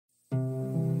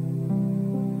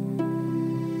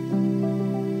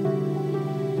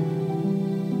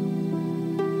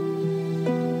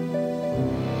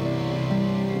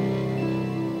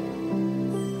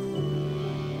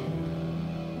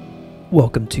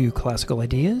Welcome to Classical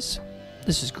Ideas.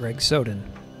 This is Greg Soden.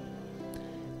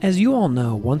 As you all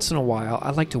know, once in a while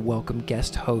I like to welcome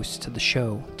guest hosts to the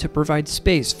show to provide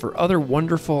space for other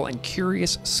wonderful and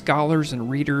curious scholars and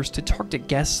readers to talk to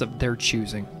guests of their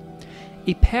choosing.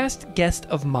 A past guest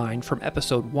of mine from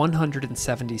episode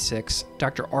 176,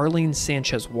 Dr. Arlene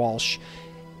Sánchez-Walsh,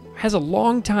 has a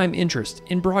long-time interest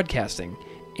in broadcasting,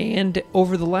 and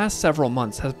over the last several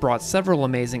months has brought several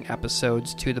amazing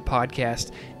episodes to the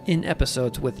podcast in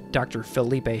episodes with Dr.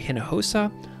 Felipe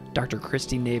Hinojosa, Dr.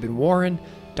 Christy Nabin-Warren,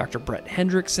 Dr. Brett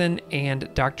Hendrickson, and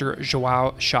Dr.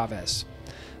 Joao Chavez.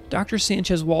 Dr.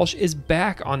 Sánchez-Walsh is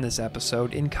back on this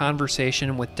episode in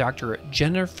conversation with Dr.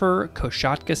 Jennifer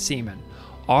Koshatka Seman,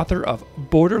 author of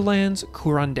Borderlands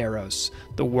Curanderos,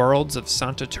 The Worlds of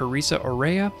Santa Teresa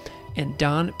Orea and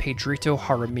Don Pedrito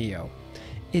Jaramillo.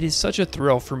 It is such a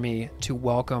thrill for me to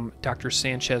welcome Dr.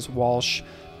 Sánchez-Walsh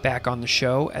back on the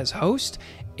show as host,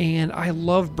 and I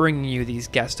love bringing you these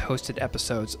guest-hosted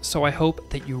episodes, so I hope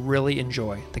that you really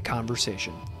enjoy the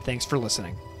conversation. Thanks for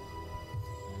listening.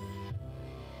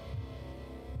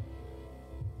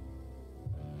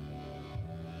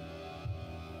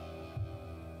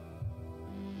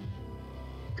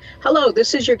 Hello,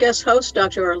 this is your guest host,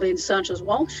 Dr. Arlene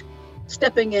Sánchez-Walsh,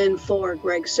 stepping in for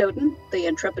Greg Soden, the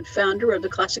intrepid founder of the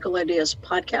Classical Ideas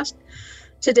podcast.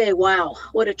 Today, wow,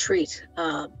 what a treat.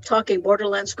 Talking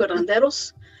Borderlands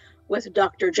Curanderos with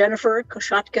Dr. Jennifer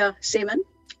Koshatka Seman,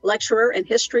 lecturer in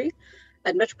history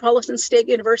at Metropolitan State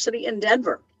University in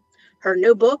Denver. Her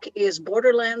new book is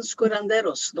Borderlands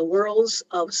Curanderos, The Worlds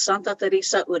of Santa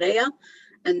Teresa Orea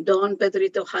and Don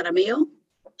Pedrito Jaramillo,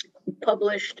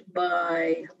 published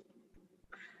by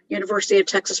University of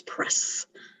Texas Press.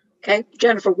 Okay,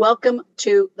 Jennifer, welcome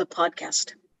to the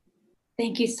podcast.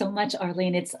 Thank you so much,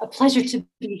 Arlene. It's a pleasure to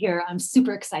be here. I'm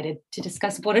super excited to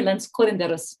discuss Borderlands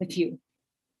Curanderos with you.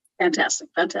 Fantastic.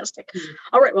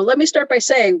 All right, well, let me start by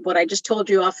saying what I just told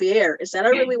you off the air is that I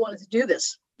really wanted to do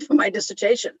this for my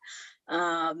dissertation.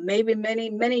 Maybe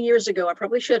many years ago, I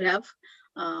probably should have,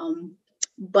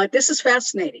 but this is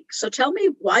fascinating. So tell me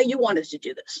why you wanted to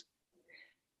do this.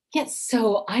 Yes,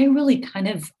 so I really kind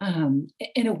of,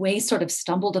 in a way, sort of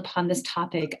stumbled upon this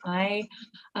topic. I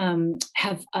am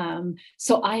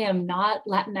not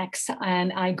Latinx,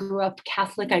 and I grew up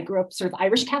Catholic. I grew up sort of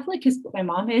Irish Catholic, is what my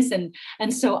mom is, and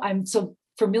so I'm so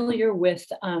familiar with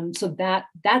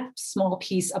that small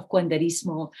piece of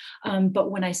curanderismo.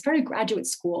 But when I started graduate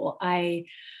school,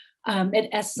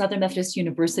 at Southern Methodist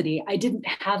University, I didn't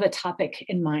have a topic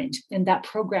in mind, and that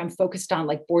program focused on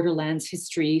like Borderlands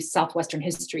history, Southwestern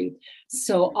history.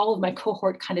 So all of my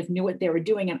cohort kind of knew what they were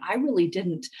doing, and I really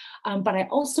didn't. But I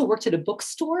also worked at a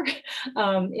bookstore,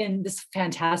 in this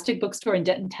fantastic bookstore in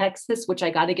Denton, Texas, which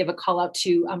I got to give a call out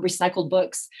to, Recycled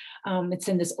Books. It's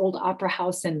in this old opera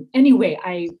house. And anyway,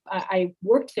 I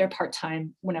worked there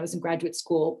part-time when I was in graduate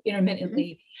school,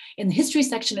 intermittently, in the history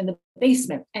section in the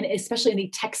basement, and especially in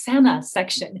the Texana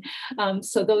section.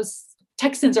 So those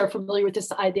Texans are familiar with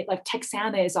this idea, like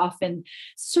Texana is often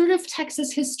sort of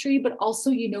Texas history, but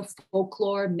also,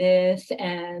 folklore, myth,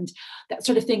 and that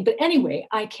sort of thing. But anyway,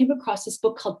 I came across this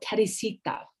book called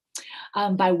Teresita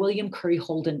by William Curry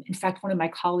Holden. In fact, one of my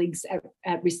colleagues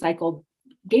at Recycled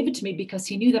gave it to me because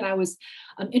he knew that I was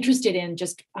interested in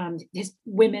just his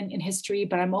women in history,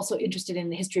 but I'm also interested in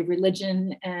the history of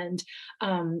religion and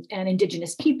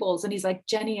indigenous peoples. And he's like,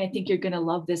 Jenny, I think you're going to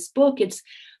love this book. It's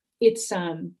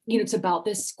about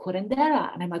this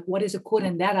curandera. And I'm like, what is a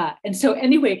curandera? And so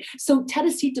anyway, so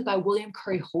Teresita by William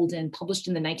Curry Holden, published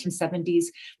in the 1970s,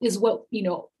 is what,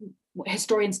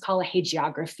 historians call a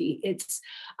hagiography. It's,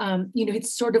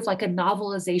 it's sort of like a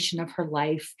novelization of her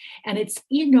life. And there's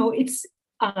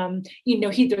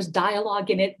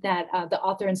dialogue in it that the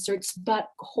author inserts, but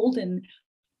Holden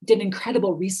did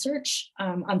incredible research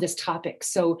on this topic.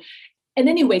 So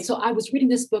I was reading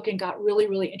this book and got really,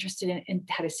 really interested in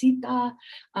Teresita.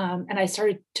 And I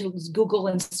started to Google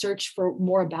and search for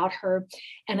more about her.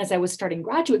 And as I was starting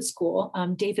graduate school,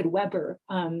 David Weber,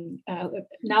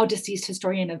 now deceased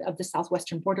historian of the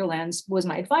Southwestern Borderlands, was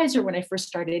my advisor when I first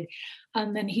started.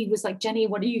 And he was like, Jenny,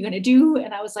 what are you going to do?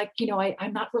 And I was like,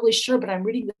 I'm not really sure, but I'm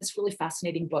reading this really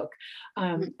fascinating book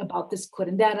about this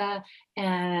curandera.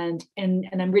 And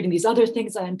I'm reading these other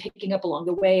things that I'm picking up along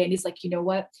the way. And he's like, you know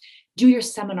what? Do your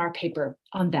seminar paper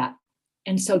on that.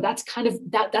 And so that's kind of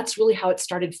that's really how it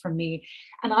started for me.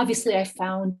 And obviously I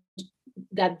found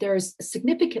that there's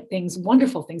significant things,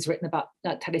 wonderful things written about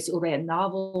Teresa Orea,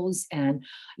 novels and,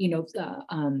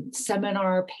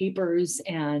 seminar papers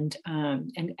and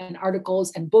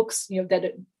articles and books,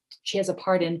 that she has a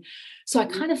part in. So I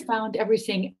kind of found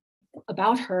everything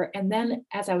about her. And then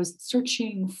as I was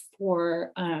searching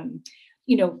for,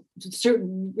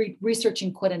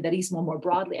 researching curanderismo more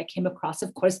broadly, I came across,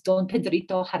 of course, Don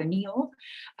Pedrito Jaramillo.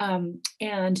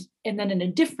 And then in a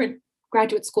different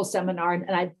graduate school seminar,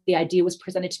 and the idea was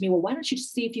presented to me, well, why don't you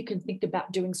just see if you can think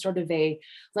about doing sort of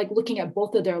looking at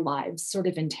both of their lives sort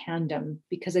of in tandem,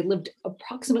 because they lived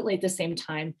approximately at the same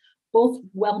time, both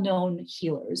well-known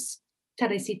healers.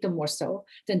 Teresita more so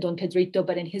than Don Pedrito,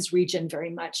 but in his region very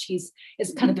much. He's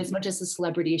kind of as much as a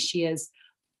celebrity as she is.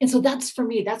 And so that's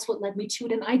what led me to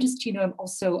it. And I just, I'm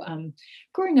also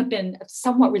growing up in a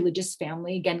somewhat religious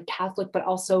family, again, Catholic, but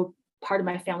also part of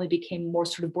my family became more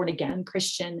sort of born again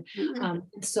Christian.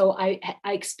 So I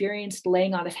experienced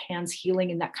laying on of hands healing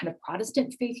in that kind of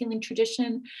Protestant faith healing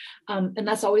tradition. And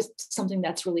that's always something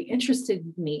that's really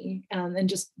interested me, and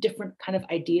just different kind of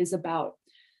ideas about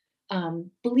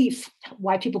belief,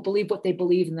 why people believe what they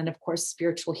believe. And then of course,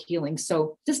 spiritual healing.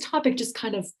 So this topic just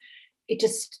kind of,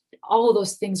 all of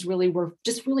those things really were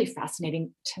just really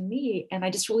fascinating to me. And I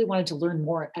just really wanted to learn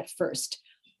more at first.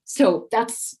 So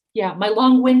that's, my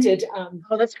long-winded.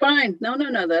 Oh, that's fine. No.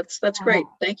 That's great.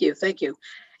 Thank you.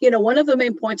 One of the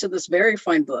main points of this very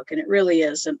fine book, and it really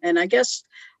is, and I guess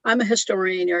I'm a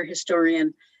historian, you're a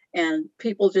historian, and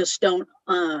people just don't,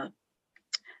 I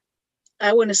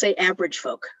want to say average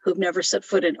folk who've never set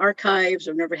foot in archives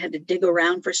or never had to dig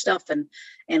around for stuff and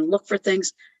look for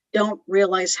things, don't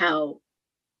realize how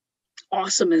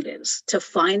awesome it is to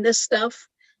find this stuff,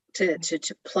 to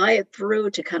ply it through,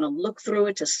 to kind of look through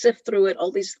it, to sift through it,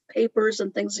 all these papers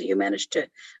and things that you managed to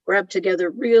grab together.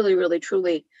 Really, really,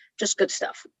 truly just good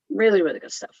stuff. Really, really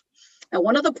good stuff. And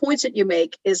one of the points that you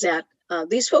make is that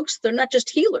these folks, they're not just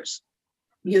healers,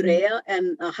 Urrea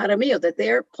and Jaramillo, that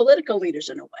they're political leaders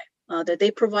in a way, that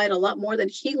they provide a lot more than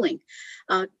healing.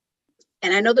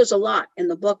 And I know there's a lot in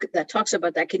the book that talks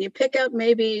about that. Can you pick out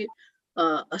maybe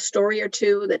a story or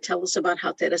two that tell us about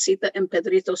how Teresita and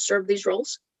Pedrito served these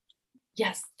roles?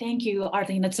 Yes, thank you,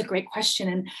 Arlene. That's a great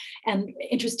question. And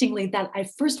interestingly, that I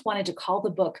first wanted to call the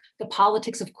book "The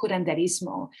Politics of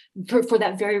Curanderismo" for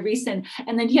that very reason.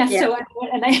 And then so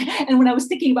when I was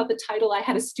thinking about the title, I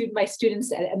had my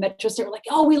students at Metro State were like,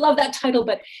 "Oh, we love that title,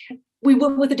 but we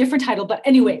went with a different title." But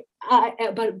anyway,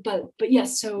 but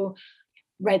yes, so.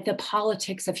 Right, the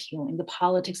politics of healing, the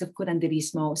politics of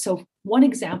curanderismo. So one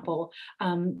example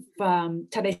from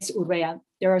Teresa Urrea,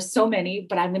 there are so many,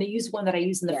 but I'm going to use one that I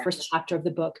use in the first chapter of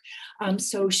the book.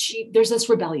 So there's this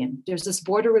rebellion, there's this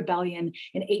border rebellion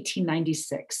in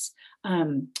 1896.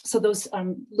 So those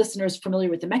listeners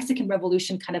familiar with the Mexican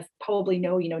Revolution kind of probably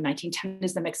know, 1910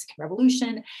 is the Mexican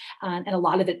Revolution, and a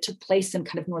lot of it took place in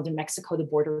kind of northern Mexico, the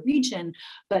border region.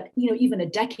 But even a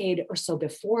decade or so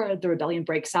before the rebellion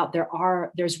breaks out,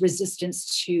 there's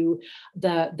resistance to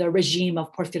the regime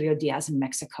of Porfirio Diaz in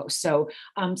Mexico. So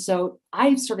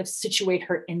I sort of situate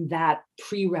her in that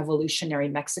pre-revolutionary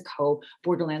Mexico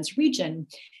borderlands region,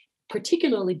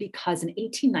 particularly because in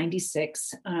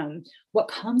 1896, what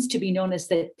comes to be known as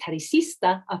the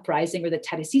Teresista uprising or the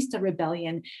Teresista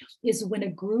rebellion is when a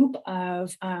group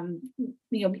of,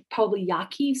 probably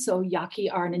Yaqui. So Yaqui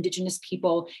are an indigenous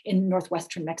people in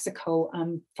northwestern Mexico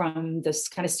from this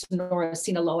kind of Sonora,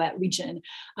 Sinaloa region.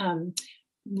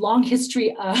 Long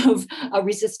history of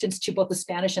resistance to both the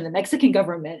Spanish and the Mexican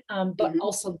government, but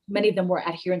also many of them were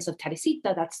adherents of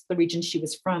Teresita. That's the region she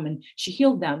was from, and she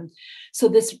healed them. So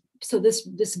this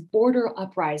border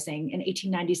uprising in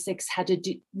 1896 had to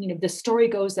do, the story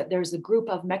goes that there's a group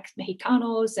of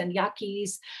Mexicanos and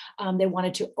Yaquis. They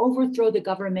wanted to overthrow the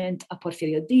government of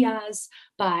Porfirio Diaz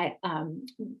by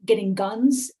getting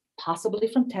guns, possibly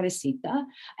from Teresita,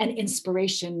 and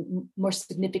inspiration, more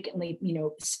significantly,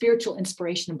 spiritual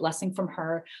inspiration and blessing from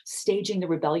her, staging the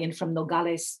rebellion from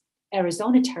Nogales,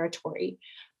 Arizona territory.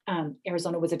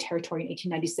 Arizona was a territory in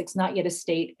 1896, not yet a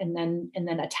state, and then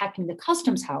attacking the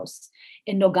customs house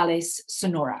in Nogales,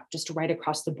 Sonora, just right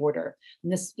across the border.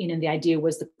 And this, the idea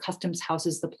was the customs house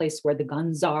is the place where the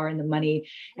guns are and the money,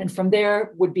 and from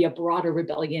there would be a broader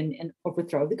rebellion and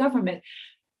overthrow of the government.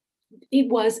 It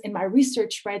was in my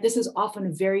research, right? This is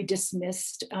often very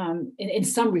dismissed in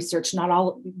some research, not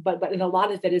all, but in a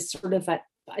lot of it is sort of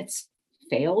it's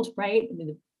failed, right? I mean,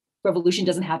 the revolution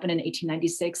doesn't happen in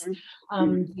 1896.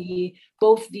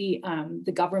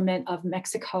 The government of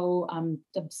Mexico,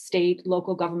 the state,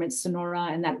 local government, Sonora,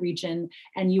 and that region,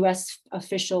 and U.S.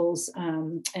 officials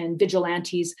and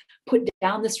vigilantes put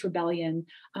down this rebellion.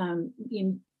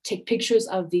 Take pictures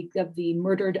of the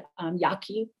murdered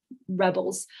Yaqui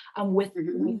rebels with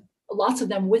lots of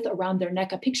them with around their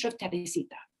neck a picture of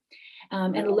Teresita.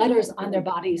 and letters on their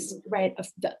bodies, right,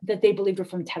 that they believed were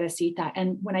from Teresita.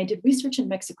 And when I did research in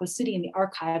Mexico City in the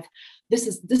archive, this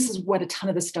is what a ton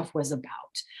of the stuff was about.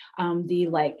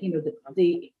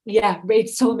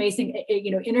 It's so amazing,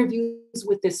 interviews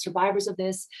with the survivors of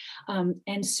this.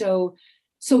 And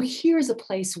so here's a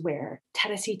place where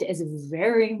Teresita is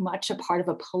very much a part of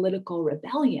a political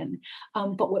rebellion.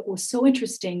 But what was so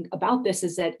interesting about this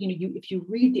is that, if you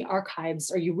read the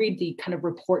archives or you read the kind of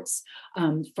reports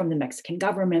from the Mexican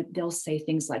government, they'll say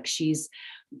things like these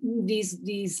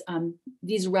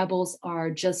rebels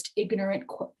are just ignorant,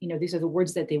 these are the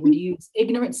words that they would use,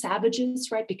 ignorant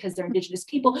savages, right? Because they're indigenous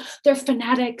people, they're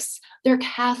fanatics, they're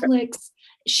Catholics.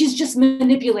 She's just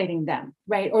manipulating them,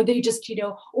 right? Or they just,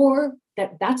 or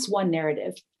that's one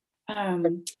narrative.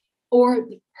 Or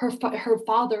her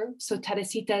father, so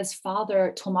Teresita's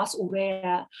father, Tomas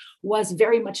Urrea, was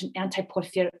very much an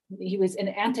he was an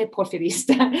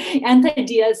anti-Porfirista,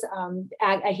 anti-Diaz.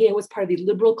 He was part of the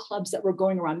liberal clubs that were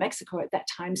going around Mexico at that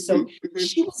time. So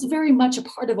she was very much a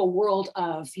part of a world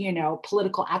of,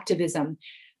 political activism.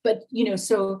 But,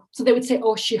 so they would say,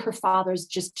 oh, her father's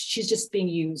she's just being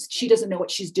used. She doesn't know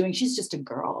what she's doing. She's just a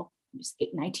girl,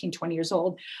 19, 20 years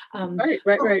old.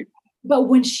 Right. But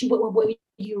when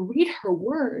you read her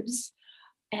words,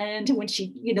 and when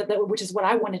she, which is what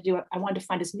I wanted to do, I wanted to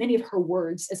find as many of her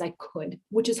words as I could,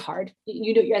 which is hard.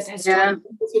 As a historian,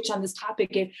 research on this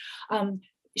topic,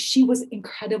 she was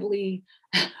incredibly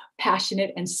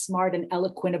passionate and smart and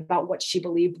eloquent about what she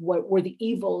believed what were the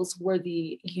evils, were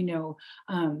the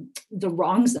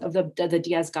wrongs of the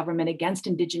Diaz government against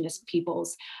indigenous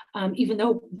peoples. Even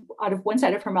though out of one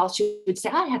side of her mouth she would say,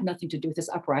 I have nothing to do with this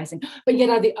uprising, but yet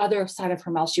on the other side of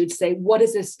her mouth she would say, what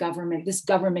is this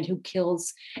government who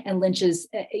kills and lynches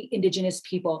indigenous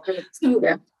people?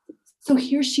 So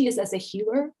here she is as a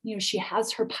healer. She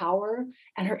has her power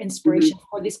and her inspiration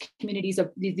for these communities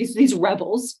of these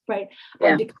rebels, right?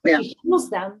 Because she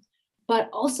heals them, but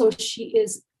also she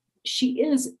is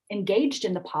engaged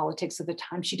in the politics of the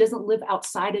time. She doesn't live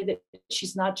outside of it.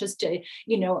 She's not just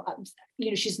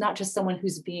she's not just someone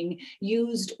who's being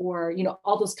used or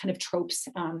all those kind of tropes.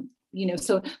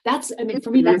 So that's,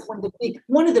 for me, that's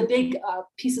one of the big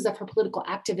pieces of her political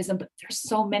activism. But there's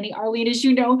so many, Arlene, as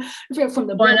you know, from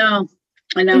the book.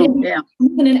 I know.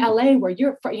 Even in LA, where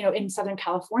you're, in Southern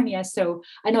California. So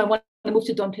I know I want to move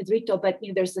to Don Pedrito, but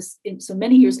there's this. So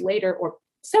many years later, or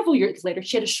several years later,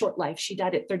 she had a short life. She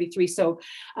died at 33. So,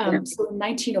 so in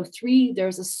 1903,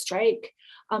 there's a strike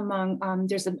among.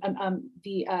 There's a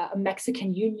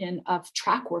Mexican union of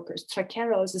track workers.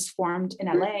 Traqueros is formed in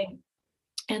LA.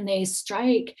 And they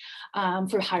strike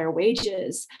for higher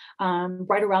wages.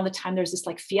 Right around the time there's this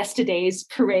Fiesta Days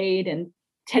parade, and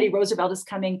Teddy Roosevelt is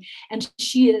coming, and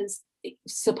she is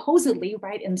supposedly,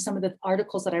 right, in some of the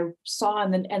articles that I saw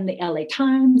in the LA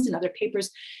Times and other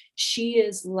papers, she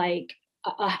is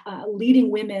leading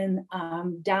women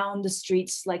down the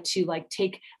streets, to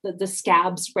take the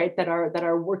scabs, right, that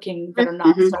are working, that are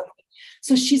not starving.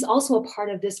 So she's also a part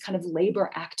of this kind of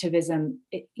labor activism,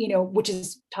 which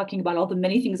is talking about all the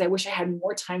many things I wish I had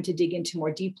more time to dig into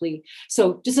more deeply.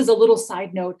 So just as a little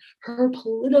side note, her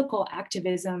political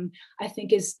activism, I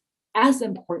think, is as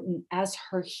important as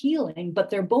her healing, but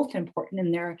they're both important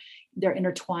and they're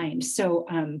intertwined. So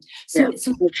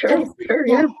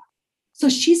So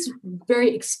she's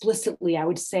very explicitly, I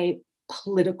would say,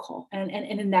 political, and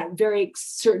in that very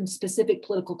certain specific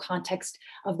political context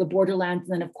of the borderlands.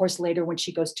 And then, of course, later when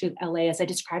she goes to LA, as I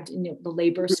described in the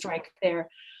labor strike there.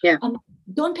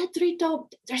 Don Pedrito,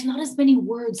 there's not as many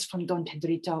words from Don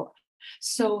Pedrito.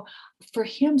 So for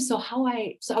him, so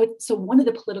one of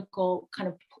the political kind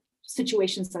of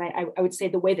situations that I would say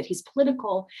the way that he's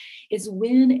political is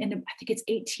when, and I think it's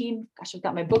I've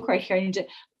got my book right here,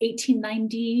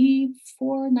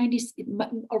 1894, 90,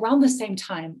 around the same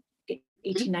time,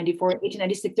 1894,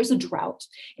 1896, there's a drought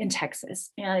in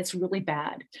Texas, and it's really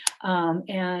bad.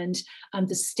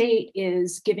 The state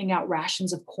is giving out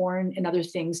rations of corn and other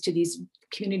things to these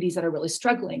communities that are really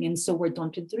struggling. And so where Don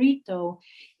Pedrito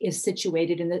is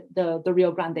situated in the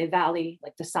Rio Grande Valley,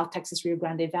 like the South Texas Rio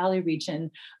Grande Valley region,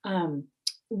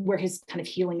 where his kind of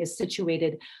healing is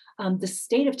situated, the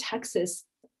state of Texas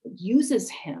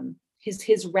uses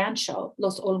his rancho,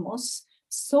 Los Olmos,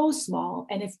 so small.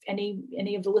 And if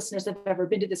any of the listeners have ever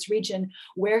been to this region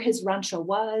where his rancho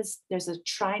was, there's a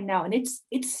shrine now, and it's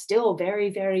still very,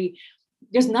 very,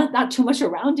 there's not too much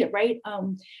around it, right?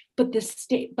 But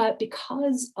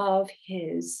because of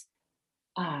his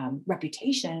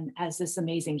reputation as this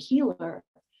amazing healer,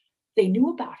 they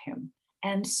knew about him.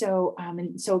 And so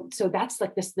that's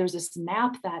like this. There's this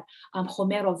map that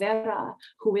Homero Vera,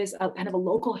 who is a kind of a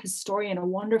local historian, a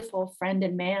wonderful friend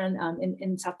and man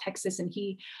in South Texas, and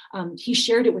he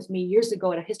shared it with me years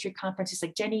ago at a history conference. He's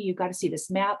like, Jenny, you got to see this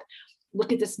map.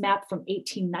 Look at this map from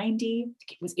 1890.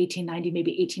 It was 1890,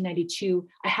 maybe 1892.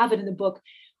 I have it in the book.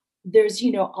 There's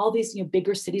all these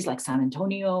bigger cities like San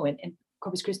Antonio and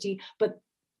Corpus Christi, but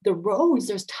the roads,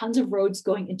 there's tons of roads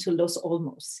going into Los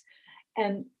Olmos,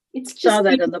 and it's just saw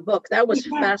that in the book. That was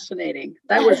fascinating.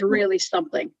 That was really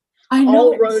something. I know.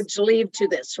 All roads lead to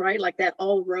this, right? Like that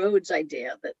all roads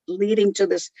idea that leading to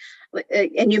this.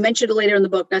 And you mentioned it later in the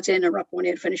book, not to interrupt when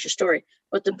you finish your story,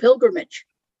 but the pilgrimage,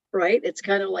 right? It's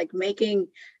kind of like making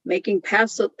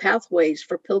pathways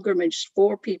for pilgrimage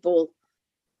for people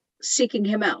seeking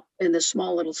him out in this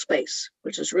small little space,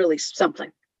 which is really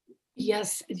something.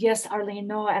 Yes, Arlene.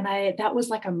 No, and that was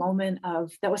like a moment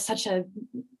that was such a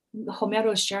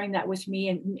Homero sharing that with me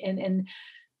and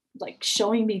like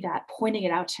showing me that, pointing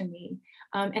it out to me.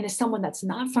 And as someone that's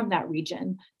not from that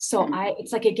region. So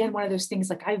it's like, again, one of those things,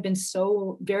 like I've been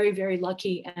so very, very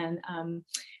lucky and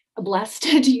blessed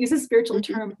to use a spiritual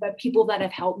term, but people that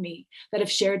have helped me, that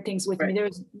have shared things with me.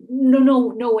 There's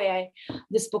no way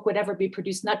this book would ever be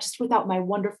produced, not just without my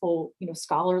wonderful,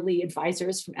 scholarly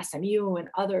advisors from SMU and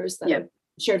others that have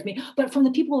shared with me, but from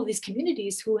the people of these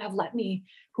communities who have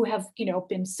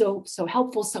been so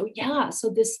helpful. So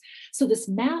this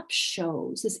map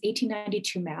shows, this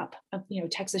 1892 map of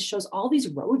Texas shows all these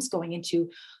roads going into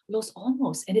Los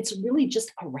Olmos, and it's really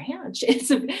just a ranch.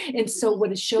 And so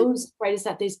what it shows, right, is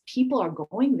that these people are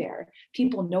going there.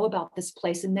 People know about this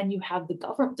place, and then you have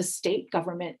the state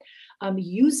government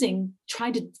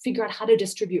trying to figure out how to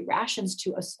distribute rations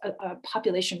to a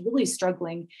population really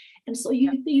struggling. And so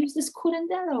they use this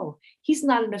curandero. He's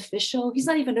not an official. He's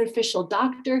not even an official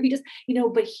doctor. He just,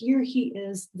 but here he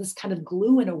is, this kind of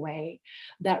glue in a way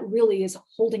that really is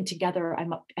holding together.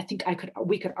 I think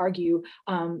we could argue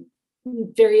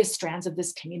various strands of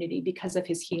this community because of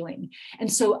his healing.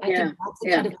 And so I think that's a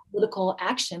kind of political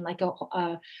action, like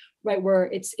right, where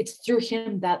it's through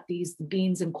him that these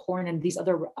beans and corn and these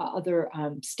other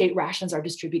state rations are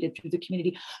distributed through the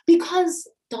community, because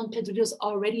Don Pedro's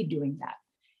already doing that.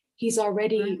 He's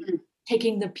already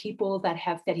taking the people that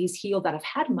he's healed, that have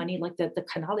had money, like the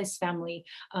Canales family,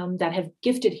 that have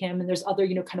gifted him, and there's other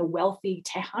kind of wealthy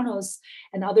Tejanos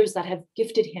and others that have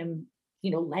gifted him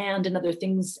land and other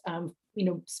things,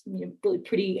 really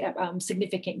pretty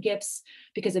significant gifts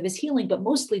because of his healing. But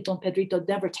mostly Don Pedrito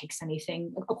never takes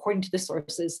anything, according to the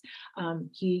sources.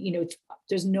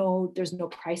 There's no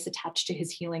price attached to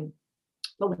his healing.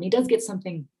 But when he does get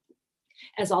something,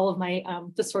 as all of my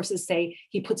the sources say,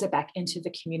 he puts it back into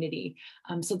the community.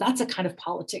 So that's a kind of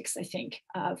politics, I think,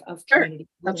 of community.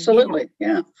 Absolutely,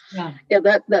 yeah.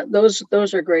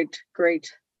 Those are great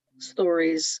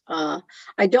stories.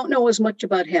 I don't know as much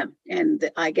about him, and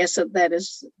I guess that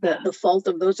is the fault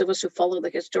of those of us who follow the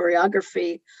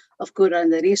historiography of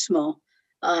curanderismo.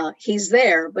 He's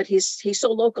there, but he's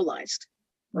so localized,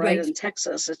 right? In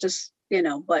Texas, it's just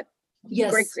but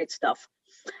great stuff.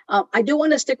 I do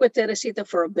want to stick with Teresita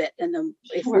for a bit, and then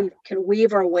if we can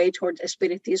weave our way towards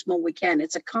Espiritismo, we can.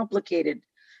 It's a complicated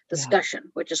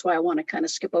discussion, which is why I want to kind of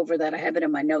skip over that. I have it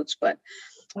in my notes, but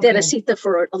Teresita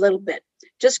for a little bit,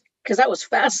 just because I was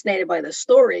fascinated by the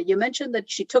story. You mentioned that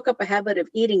she took up a habit of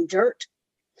eating dirt,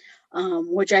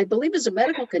 which I believe is a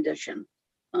medical condition.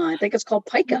 I think it's called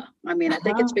pica. I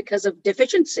think it's because of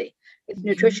deficiency,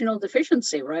 nutritional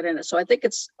deficiency, right? And so I think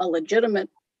it's a legitimate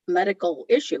medical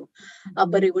issue,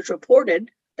 but it was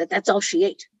reported that that's all she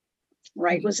ate,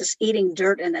 right? Was this eating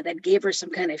dirt, and that gave her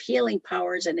some kind of healing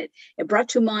powers. And it brought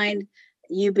to mind,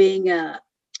 you being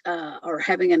or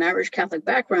having an Irish Catholic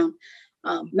background,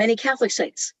 many Catholic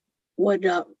saints would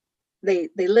they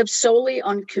lived solely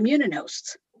on communion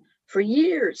hosts for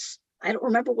years. I don't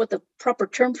remember what the proper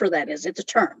term for that is. It's a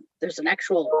term. There's an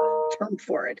actual term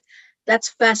for it. That's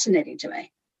fascinating to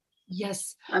me.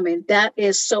 Yes. That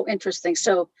is so interesting.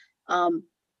 So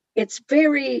it's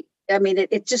very,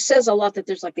 it just says a lot that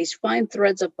there's like these fine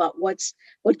threads about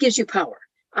what gives you power.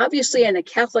 Obviously, in a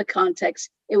Catholic context,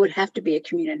 it would have to be a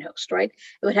communion host, right?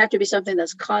 It would have to be something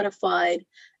that's codified,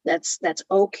 that's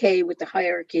okay with the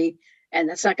hierarchy, and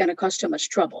that's not going to cause too much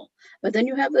trouble. But then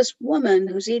you have this woman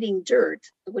who's eating dirt,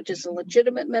 which is a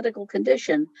legitimate medical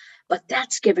condition, but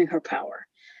that's giving her power.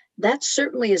 That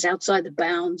certainly is outside the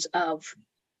bounds of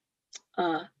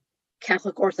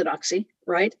Catholic orthodoxy,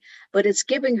 right? But it's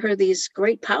giving her these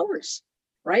great powers,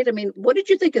 right? What did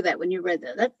you think of that when you read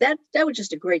that? That was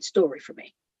just a great story for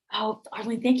me. Oh,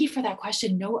 Arlene, thank you for that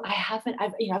question. No, I haven't.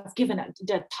 I've given a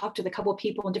talk to a couple of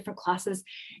people in different classes,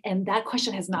 and that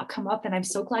question has not come up. And I'm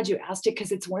so glad you asked it,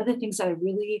 because it's one of the things that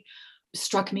really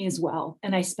struck me as well.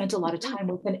 And I spent a lot of time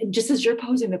with, and just as you're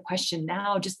posing the question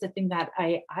now, just the thing that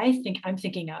I think I'm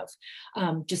thinking of,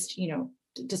 just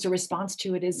a response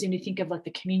to it is, when you think of like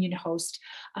the communion host,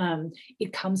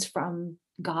 it comes from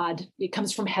God, it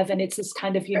comes from heaven. It's this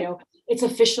kind of, it's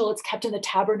official, it's kept in the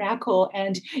tabernacle,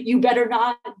 and you better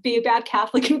not be a bad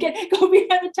Catholic and go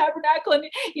behind the tabernacle. And,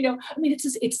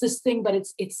 it's this thing, but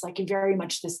it's like very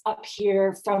much this up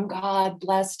here from God,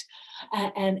 blessed.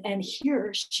 And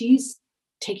here she's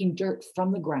taking dirt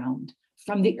from the ground,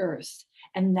 from the earth.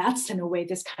 And that's in a way,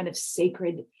 this kind of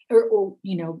sacred, or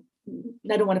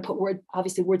I don't want to put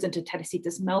words into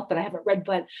Teresita's mouth, but I haven't read,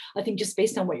 but I think just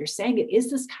based on what you're saying, it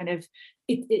is this kind of,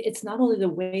 it's not only the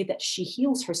way that she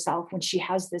heals herself when she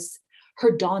has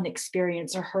her dawn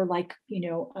experience, or her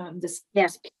this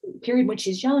period when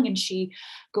she's young and she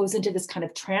goes into this kind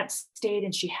of trance state,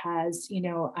 and she has,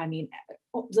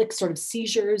 like sort of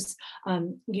seizures,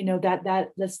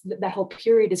 that whole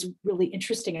period is really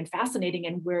interesting and fascinating.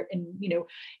 And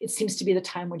it seems to be the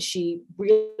time when she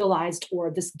realized,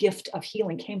 or this gift of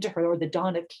healing came to her, or the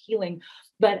dawn of healing.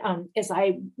 But as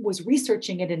I was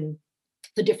researching it, and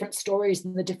the different stories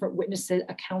and the different witnesses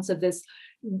accounts of this,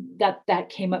 that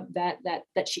came up,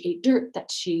 that she ate dirt,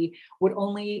 that she would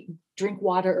only drink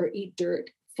water or eat dirt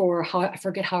for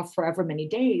forever many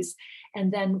days.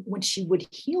 And then when she would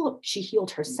heal, she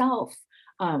healed herself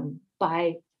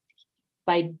by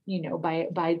dirt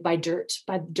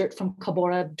from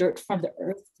Cabora, dirt from the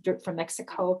earth, dirt from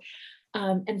Mexico.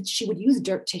 And she would use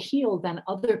dirt to heal then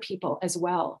other people as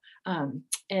well.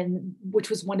 And which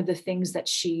was one of the things that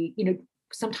she,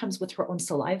 sometimes with her own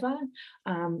saliva.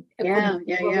 I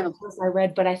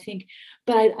read, but I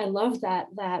love that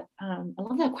I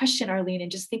love that question, Arlene,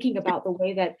 and just thinking about the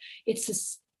way that it's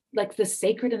this, like the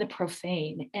sacred and the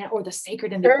profane, or the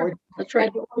sacred and the ordinary, that's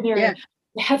right. The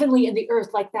heavenly and the earth,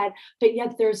 like that, but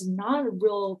yet there's not a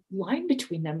real line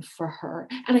between them for her.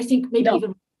 And I think maybe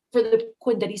even for the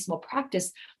Curanderismo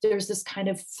practice, there's this kind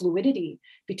of fluidity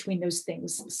between those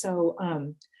things. So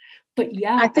but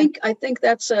yeah, I think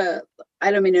that's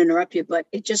I don't mean to interrupt you, but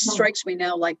it just strikes me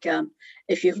now, like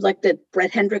if you've looked at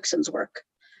Brett Hendrickson's work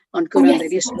on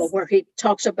Curanderismo, where he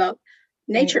talks about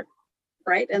nature,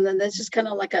 right? And then this is kind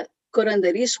of like a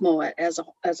Curanderismo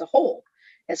as a whole.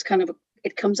 It's kind of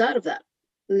it comes out of that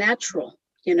natural,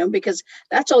 because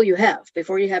that's all you have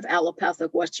before you have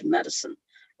allopathic Western medicine,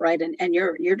 right? And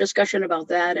your discussion about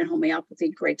that and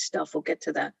homeopathy, great stuff. We'll get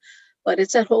to that, but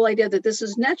it's that whole idea that this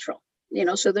is natural.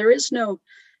 So there is no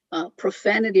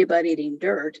profanity about eating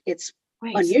dirt. It's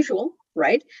unusual,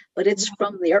 right? But it's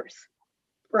from the earth,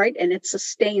 right? And it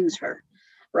sustains her,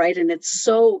 right? And it's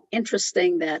so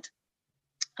interesting that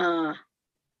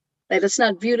it's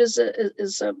not viewed as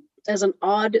an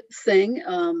odd thing.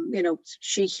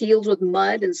 She heals with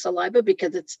mud and saliva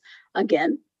because it's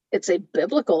a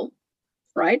biblical,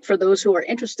 right? For those who are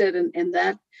interested in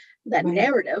that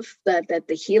narrative, that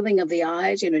the healing of the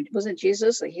eyes, wasn't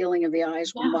Jesus the healing of the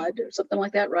eyes with mud or something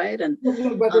like that, right? And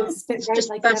it's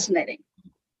just like fascinating,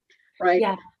 right?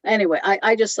 Yeah. Anyway,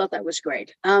 I just thought that was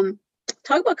great. Talk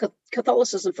about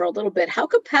Catholicism for a little bit. How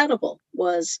compatible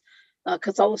was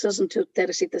Catholicism to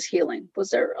Teresita's healing? Was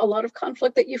there a lot of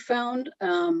conflict that you found?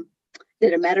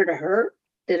 Did it matter to her?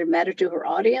 Did it matter to her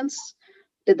audience?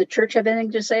 Did the church have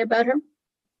anything to say about her?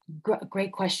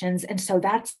 Great questions. And so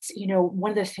that's,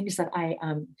 one of the things that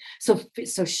so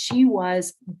she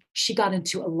got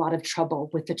into a lot of trouble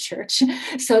with the church.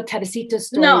 So Teresita's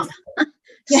story. No.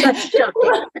 Such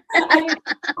shocking.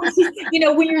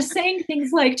 When you're saying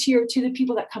things like to the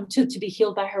people that come to be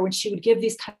healed by her, when she would give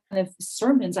these kind of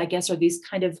sermons, I guess, or these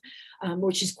kind of,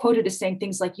 where she's quoted as saying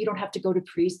things like, you don't have to go to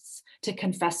priests to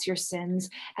confess your sins.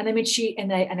 And I mean,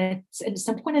 at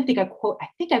some point, I think I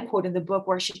quote in the book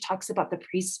where she talks about the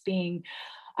priests being,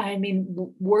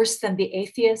 worse than the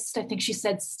atheist. I think she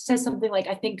says something like,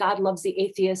 I think God loves the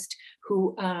atheist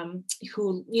who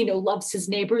loves his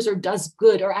neighbors or does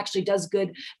good, or actually does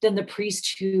good, than the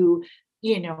priest who,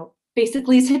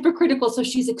 basically is hypocritical. So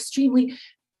she's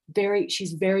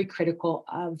she's very critical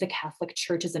of the Catholic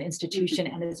Church as an institution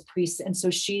and as priests. And so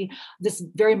this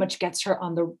very much gets her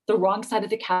on the wrong side of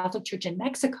the Catholic Church in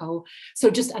Mexico. So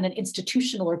just on an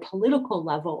institutional or political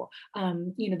level,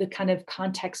 the kind of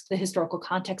context, the historical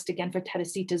context, again, for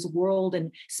Teresita's world,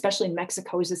 and especially in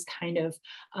Mexico, is this kind of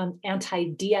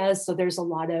anti-Diaz. So there's a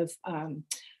lot of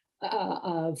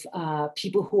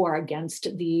people who are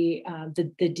against the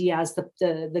Diaz,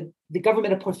 the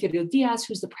government of Porfirio Diaz,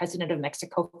 who's the president of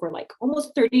Mexico for like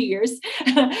almost 30 years,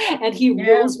 and he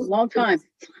rules long time.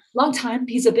 Long time.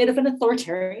 He's a bit of an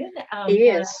authoritarian. He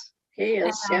is.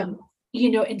 Yeah.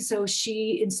 And so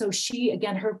she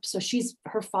again, she's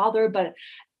her father, but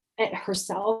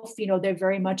herself, they're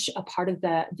very much a part of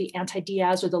the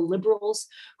anti-Diaz or the liberals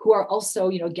who are also,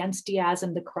 against Diaz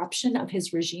and the corruption of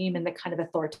his regime and the kind of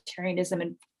authoritarianism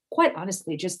and quite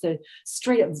honestly, just the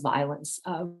straight up violence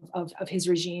of his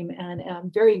regime,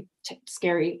 and very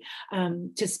scary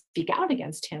to speak out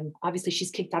against him. Obviously,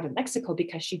 she's kicked out of Mexico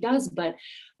because she does, but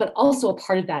also a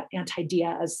part of that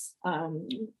anti-Diaz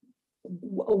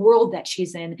a world that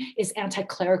she's in is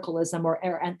anti-clericalism or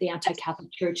the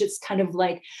anti-Catholic Church. It's kind of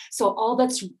like, so all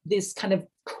that's this kind of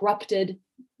corrupted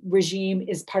regime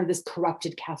is part of this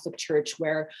corrupted Catholic Church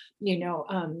where,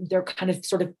 they're kind of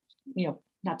sort of,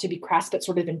 not to be crass, but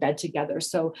sort of in bed together.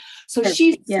 So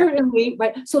she's certainly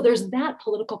right. So there's that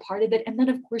political part of it. And then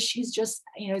of course, she's just,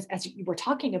 as you were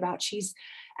talking about, she's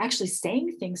actually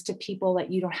saying things to people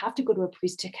that you don't have to go to a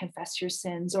priest to confess your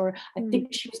sins. Or I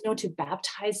think she was known to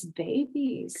baptize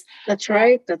babies. That's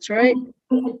right.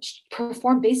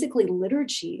 Perform basically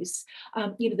liturgies.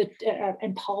 And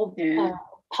Paul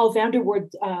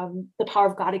Vanderwood, The Power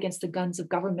of God Against the Guns of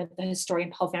Government, the historian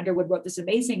Paul Vanderwood wrote this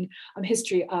amazing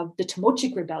history of the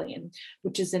Temochic Rebellion,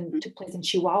 which took place in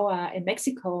Chihuahua in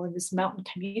Mexico, in this mountain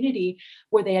community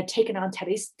where they had taken on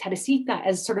Teresita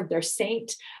as sort of their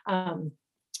saint.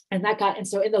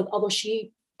 Although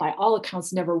she, by all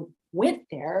accounts, never went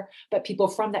there, but people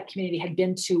from that community had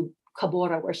been to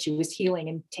Cabora where she was healing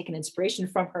and taken inspiration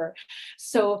from her.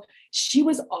 So she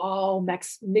was all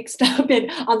mixed up and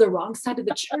on the wrong side of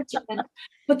the church.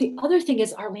 But the other thing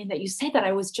is, Arlene, that you say that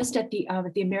I was just at the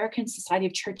American Society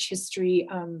of Church History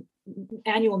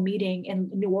annual meeting in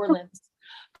New Orleans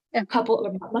a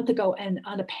month ago, and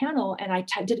on a panel, and I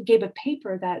gave a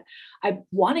paper that I'm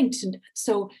wanting to.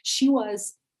 So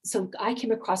I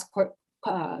came across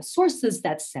sources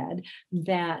that said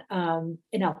that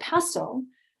in El Paso,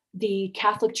 the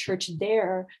Catholic Church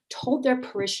there told their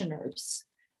parishioners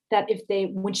that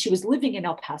when she was living in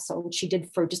El Paso, which she did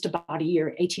for just about a year,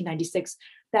 1896,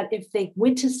 that if they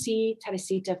went to see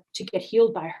Teresita to get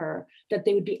healed by her, that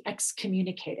they would be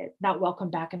excommunicated, not welcome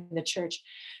back in the church.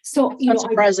 So not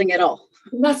surprising at all.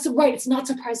 Not right. It's not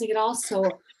surprising at all. So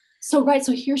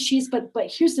here she is. But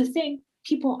here's the thing: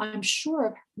 people, I'm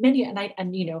sure, many of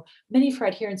her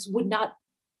adherents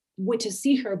went to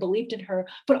see her, believed in her,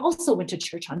 but also went to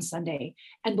church on Sunday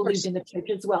and believed in the church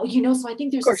as well. So I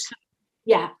think there's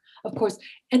of course.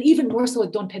 And even more so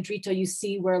with Don Pedrito, you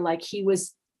see where like he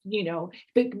was,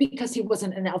 because he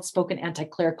wasn't an outspoken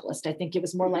anti-clericalist. I think it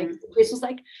was more like the priest was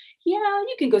like, yeah,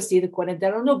 you can go see the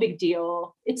curandero, no big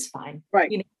deal. It's fine.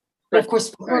 Right. But of course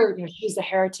for her, she's a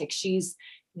heretic. She's,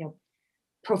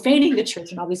 profaning the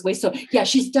church in all these ways. So yeah,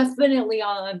 she's definitely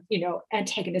on,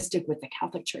 antagonistic with the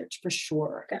Catholic Church for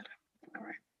sure. Got it. All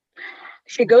right.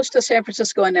 She goes to San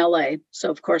Francisco and LA. So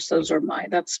of course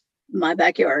that's my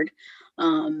backyard.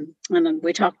 And then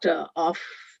we talked off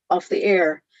the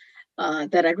air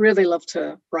that I'd really love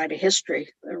to write a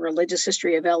religious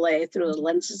history of LA through the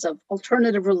lenses of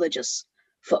alternative religious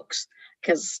folks,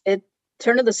 because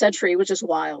turn of the century was just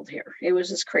wild here. It was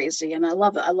just crazy. And I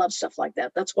love it. I love stuff like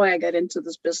that. That's why I got into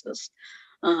this business.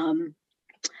 And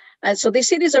so these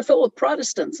cities are filled with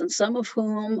Protestants, and some of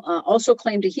whom also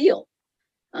claim to heal.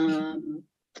 Do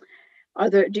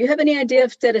you have any idea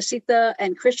if Teresita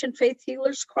and Christian faith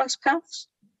healers cross paths?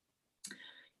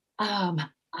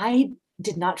 I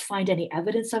did not find any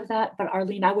evidence of that, but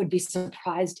Arlene, I would be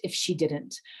surprised if she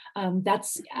didn't. I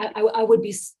would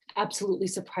be absolutely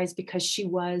surprised, because she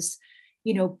was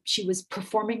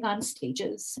performing on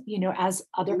stages, as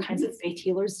other kinds of faith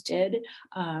healers did.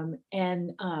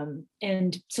 And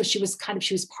so she was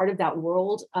part of that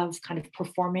world of kind of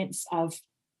performance of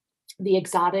the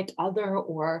exotic other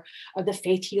or of the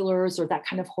faith healers or that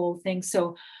kind of whole thing.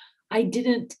 So I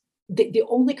didn't, the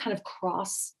only kind of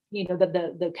cross,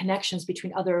 the connections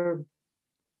between other,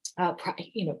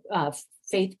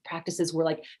 faith practices were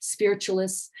like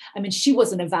spiritualists. I mean, she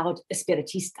was an avowed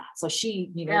espiritista, so she,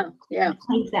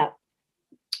 claimed that.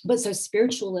 But so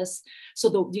spiritualists,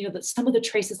 so some of the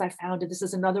traces I found, and this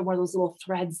is another one of those little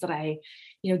threads that I,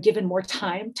 given more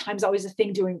time's always a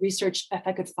thing doing research, if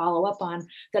I could follow up on,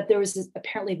 that there was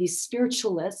apparently these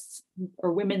spiritualists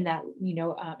or women that,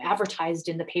 advertised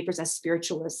in the papers as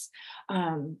spiritualists.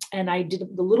 And I did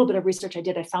the little bit of research I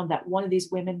did, I found that one of these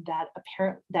women that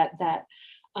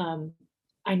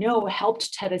I know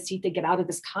helped Teresita get out of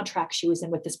this contract she was in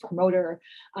with this promoter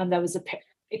that was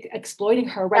exploiting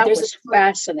her. Right? That was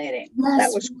fascinating. Yes.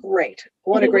 That was great.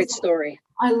 What a great story.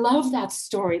 I love that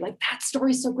story. Like, that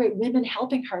story is so great. Women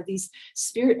helping her, these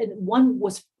spirit, and one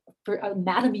was for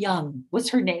Madame Young, what's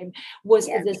her name, was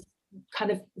this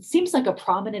kind of, it seems like a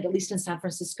prominent, at least in San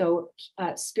Francisco,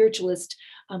 spiritualist,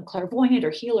 clairvoyant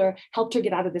or healer, helped her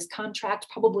get out of this contract,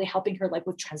 probably helping her like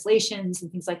with translations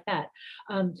and things like that.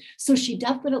 So she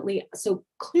definitely, so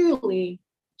clearly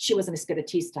she was an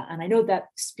espiritista. And I know that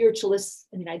spiritualists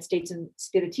in the United States and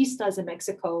spiritistas in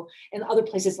Mexico and other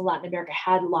places in Latin America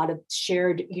had a lot of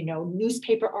shared,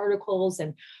 newspaper articles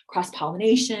and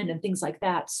cross-pollination and things like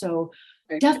that. So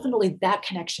definitely that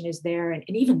connection is there. And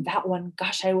even that one,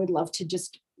 gosh, I would love to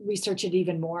just research it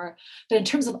even more. But in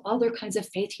terms of other kinds of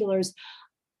faith healers,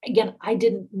 again,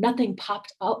 nothing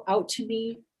popped out to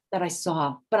me that I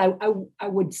saw, but I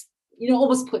would,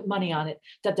 almost put money on it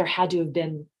that there had to have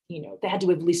been, they had to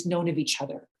have at least known of each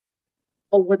other.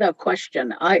 Oh, without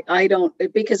question. I don't,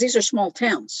 because these are small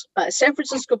towns. San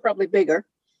Francisco probably bigger,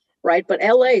 right? But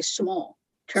LA is small.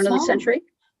 Turn of the century,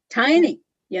 tiny.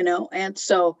 And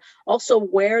so also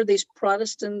where these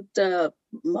Protestant,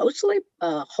 mostly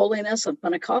holiness and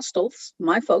Pentecostals,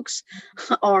 my folks,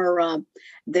 are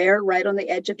they're right on the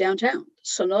edge of downtown,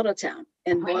 Sonora Town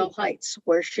in Boyle Heights,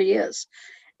 where she is.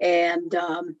 And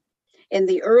in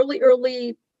the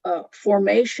early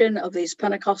formation of these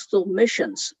Pentecostal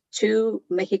missions to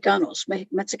Mexicanos,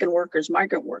 Mexican workers,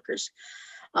 migrant workers,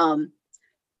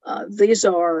 these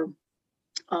are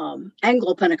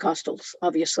Anglo-Pentecostals,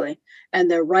 obviously,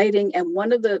 and they're writing. And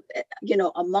one of the,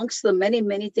 amongst the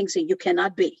many things that you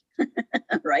cannot be,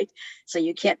 right? So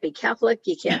you can't be Catholic,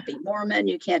 you can't be Mormon,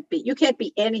 you can't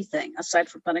be anything aside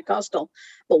from Pentecostal.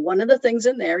 But one of the things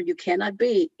in there you cannot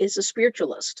be is a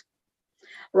spiritualist,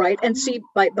 right? And see,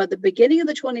 by the beginning of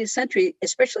the 20th century,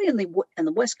 especially in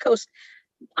the West Coast,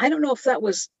 I don't know if that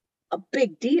was a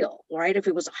big deal, right? If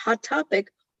it was a hot topic,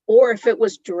 or if it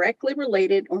was directly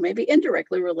related or maybe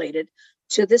indirectly related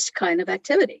to this kind of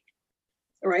activity,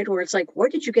 right? Where it's like, where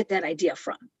did you get that idea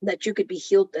from? That you could be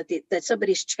healed, that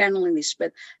somebody's channeling these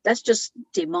spirits? That's just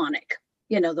demonic,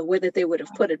 the way that they would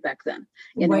have put it back then,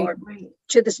 or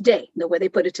to this day, the way they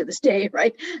put it to this day,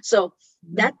 right? So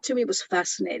that to me was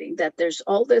fascinating, that there's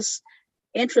all this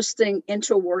interesting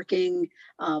interworking.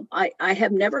 I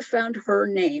have never found her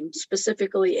name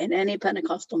specifically in any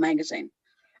Pentecostal magazine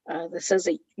that says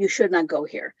that you should not go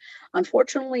here.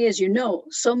 Unfortunately, as you know,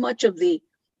 so much of the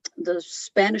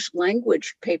Spanish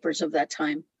language papers of that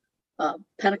time,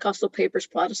 Pentecostal papers,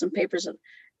 Protestant papers,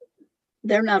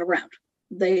 they're not around.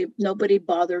 Nobody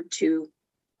bothered to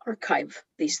archive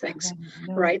these things,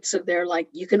 right? So they're like,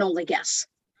 you can only guess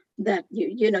that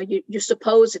you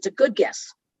suppose it's a good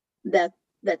guess that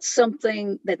that's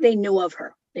something that they knew of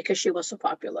her because she was so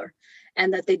popular,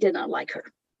 and that they did not like her.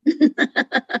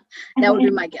 That would be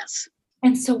my guess.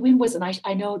 And so when was it?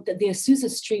 I know that the Azusa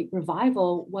Street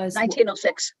revival was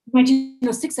 1906.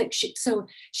 1906. Like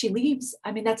she leaves.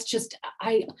 I mean, that's just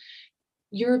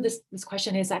this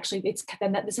question is actually,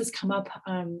 this has come up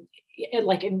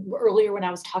like earlier when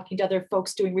I was talking to other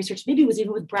folks doing research, maybe it was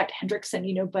even with Brett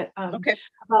Hendrickson, but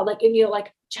about like,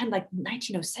 like Jen, like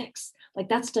 1906, like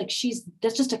that's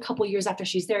just a couple of years after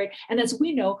she's there. And as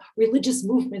we know, religious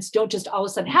movements don't just all of a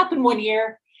sudden happen one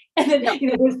year. And then,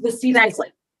 there's the season.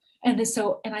 Exactly. And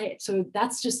so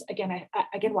that's just, again,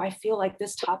 why I feel like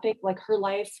this topic, like her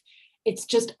life, it's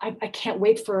just, I can't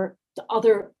wait for the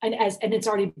other, and it's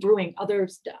already brewing other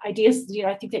ideas.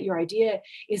 I think that your idea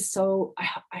is so,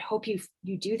 I hope you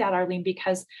do that, Arlene,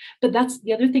 but that's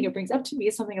the other thing it brings up to me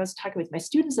is something I was talking with my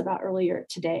students about earlier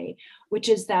today, which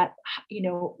is that,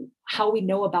 how we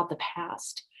know about the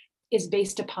past is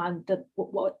based upon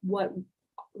what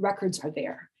records are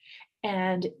there.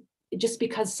 And just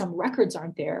because some records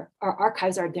aren't there, or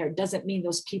archives aren't there, doesn't mean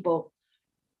those people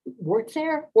weren't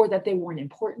there, or that they weren't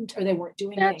important, or they weren't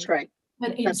doing anything. That's right.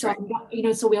 But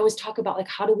so we always talk about like,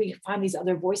 how do we find these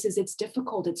other voices? It's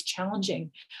difficult, it's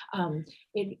challenging.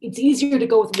 It's easier to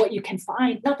go with what you can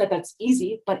find. Not that that's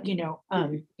easy, but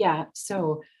yeah.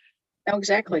 So. Oh,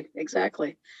 exactly.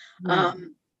 Yeah.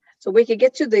 So we could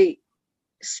get to the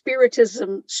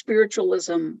spiritualism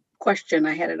question.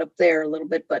 I had it up there a little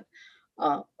bit, but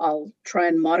I'll try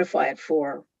and modify it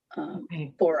for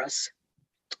us.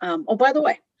 Oh, by the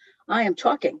way, I am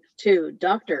talking to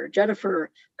Dr. Jennifer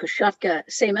Koshatka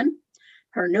Seman.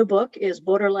 Her new book is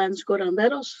Borderlands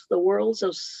Curanderos, The Worlds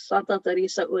of Santa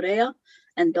Teresa Urea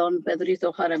and Don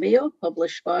Pedrito Jaramillo,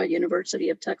 published by University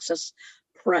of Texas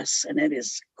Press. And it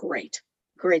is great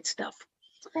stuff.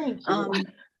 Thank you.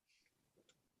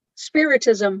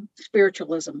 spiritism,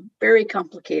 spiritualism, very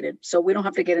complicated. So we don't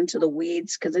have to get into the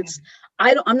weeds because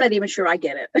I'm not even sure I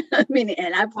get it. I mean,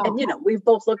 and we've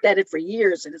both looked at it for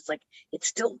years, and it's like,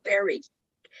 it's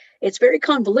very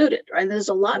convoluted, right? And there's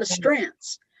a lot of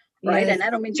strands, right? Yes. And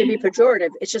I don't mean to be pejorative.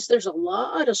 It's just, there's a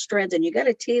lot of strands and you got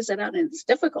to tease it out, and it's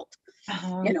difficult.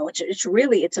 It's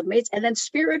amazing. And then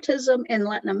spiritism in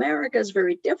Latin America is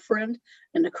very different.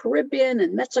 In the Caribbean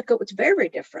and Mexico, it's very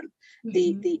different.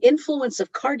 The influence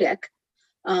of Kardec,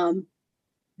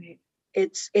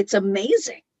 it's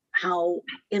amazing how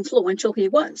influential he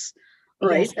was,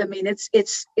 right? Yes. I mean,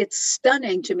 it's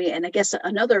stunning to me. And I guess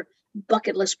another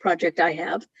bucket list project I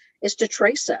have is to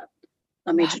trace that.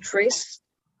 I mean, to trace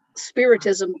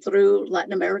spiritism through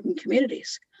Latin American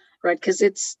communities, right? Because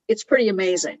it's pretty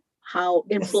amazing how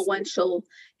influential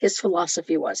his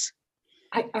philosophy was.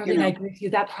 Arlene, I agree with you.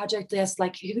 That project is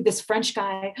like this French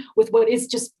guy with what is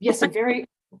just, a very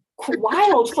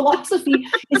wild philosophy.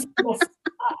 It's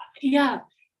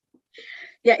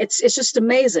just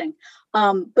amazing.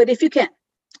 But if you can,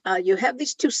 you have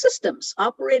these two systems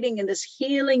operating in this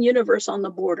healing universe on the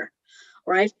border,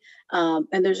 right?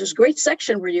 And there's this great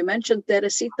section where you mentioned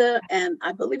Teresita, and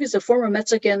I believe he's a former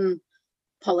Mexican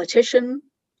politician,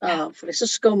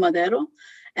 Francisco Madero,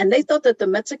 and they thought that the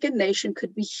Mexican nation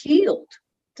could be healed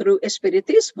through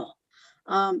Espiritismo.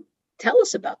 Tell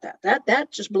us about that.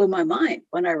 That just blew my mind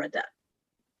when I read that.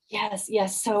 Yes.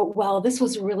 So, well, this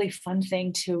was a really fun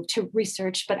thing to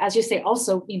research, but as you say,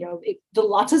 also, the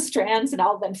lots of strands, and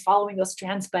I've been following those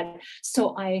strands. But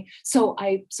so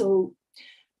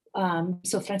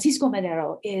Francisco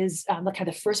Madero is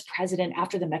the first president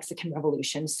after the Mexican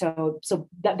Revolution. So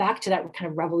that back to that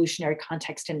kind of revolutionary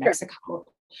context in Mexico.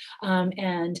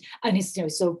 And he's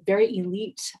so very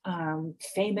elite,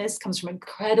 famous, comes from an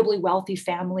incredibly wealthy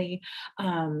family,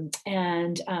 so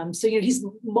he's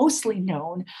mostly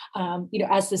known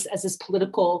as this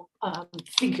political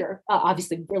figure,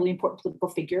 obviously really important political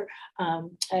figure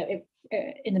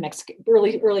in the Mexican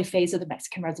early phase of the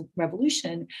Mexican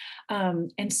Revolution.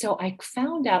 And so I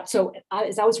found out,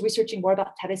 as I was researching more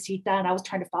about Teresita, and I was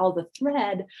trying to follow the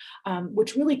thread,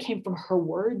 which really came from her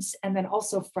words, and then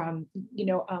also from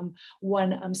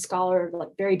one scholar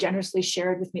very generously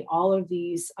shared with me all of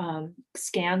these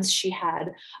scans she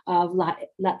had of La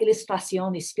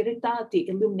Ilustración Espírita, the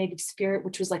Illuminated Spirit,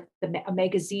 which was like a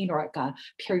magazine or like a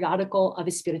periodical of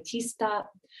Espiritista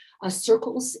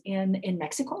circles in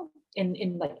Mexico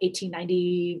in like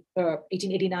 1890 or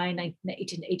 1889,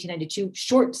 1892,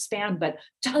 short span, but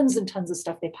tons and tons of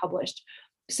stuff they published.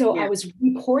 So I was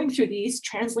pouring through these,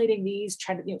 translating these,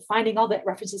 trying to, finding all the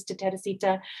references to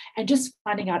Teresita, and just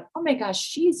finding out, oh my gosh,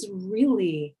 she's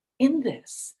really in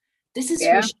this. This is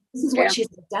what she's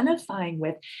identifying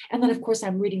with. And then, of course,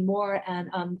 I'm reading more, and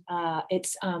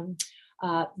it's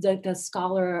the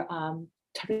scholar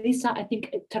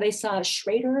Teresa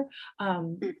Schrader.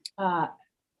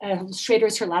 Schrader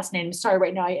is her last name. Sorry,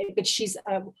 right now, but she's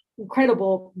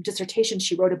incredible dissertation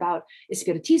she wrote about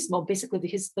Espiritismo, basically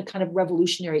the kind of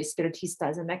revolutionary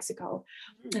Espiritistas in Mexico.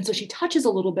 And so she touches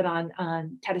a little bit on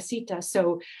Teresita.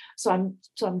 So I'm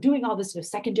doing all this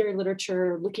secondary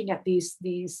literature, looking at these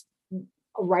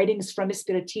writings from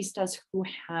Espiritistas who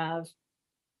have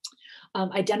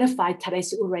identified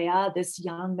Teresa Urrea, this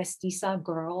young mestiza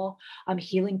girl,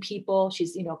 healing people.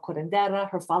 She's, curandera.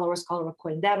 Her followers call her a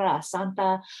curandera, a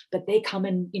santa, but they come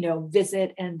and,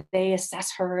 visit, and they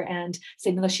assess her and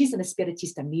say, no, she's an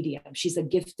Espiritista medium. She's a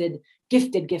gifted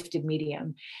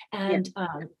medium. And,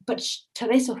 but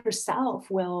Teresa herself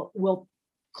will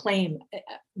claim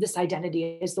this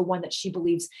identity as the one that she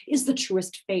believes is the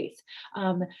truest faith.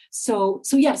 So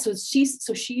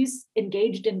she's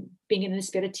engaged in being an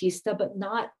Espiritista, but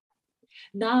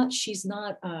she's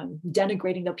not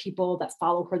denigrating the people that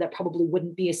follow her that probably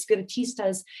wouldn't be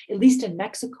Espiritistas, at least in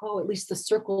Mexico. At least the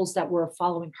circles that were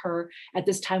following her at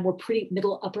this time were pretty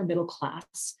upper middle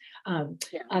class,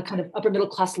 kind of upper middle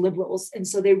class liberals. And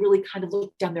so they really kind of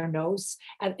looked down their nose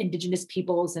at indigenous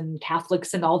peoples and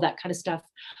Catholics and all that kind of stuff.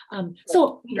 I'm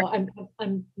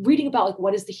reading about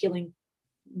what is the healing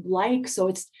like. So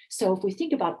if we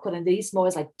think about curanderismo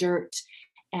as like dirt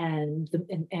and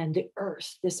the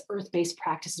earth, this earth-based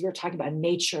practices, we're talking about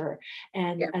nature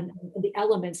and the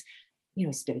elements.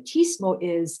 Spiritismo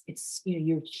is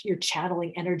you're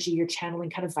channeling energy, you're channeling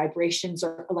kind of vibrations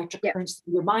or electric currents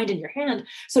through your mind and your hand.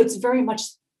 So it's very much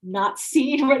not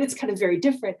seen, right? It's kind of very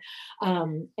different.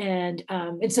 And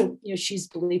so she's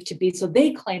believed to be. So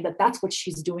they claim that that's what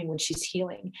she's doing when she's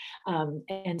healing.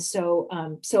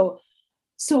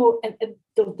 So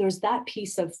there's that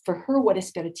piece of, for her, what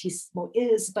Espiritismo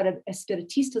is, but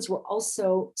Espiritistas were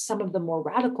also some of the more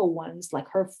radical ones, like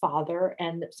her father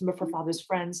and some of her father's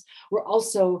friends were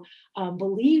also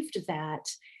believed that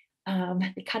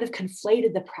they kind of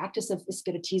conflated the practice of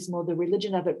Espiritismo, the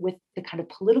religion of it, with the kind of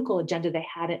political agenda they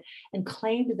had it, and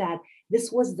claimed that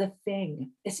this was the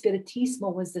thing.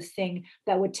 Espiritismo was the thing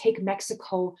that would take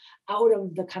Mexico out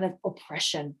of the kind of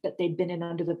oppression that they'd been in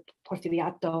under the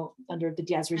Porfiriato, under the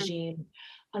Diaz regime,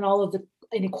 and all of the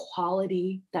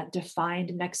inequality that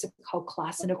defined Mexico,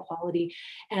 class inequality,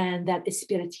 and that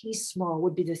Espiritismo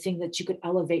would be the thing that you could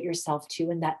elevate yourself to,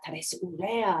 and that Teresa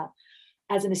Urrea,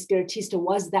 as an Espiritista,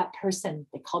 was that person.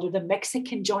 They called her the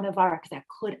Mexican Joan of Arc that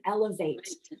could elevate.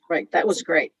 Right, that was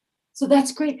great. So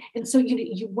that's great. And so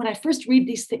you when I first read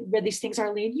these things,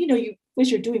 Arlene, you as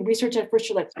you're doing research at first,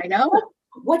 you're like, I know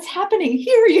what's happening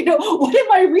here. What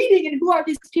am I reading, and who are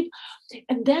these people?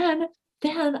 And then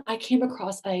I came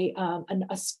across a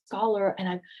scholar,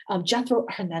 and Jethro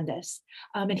Hernandez,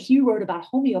 and he wrote about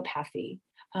homeopathy.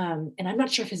 And I'm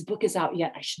not sure if his book is out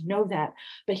yet. I should know that.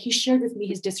 But he shared with me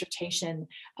his dissertation.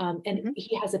 And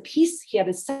he has a piece, he had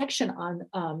a section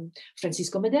on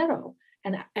Francisco Madero.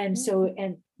 And so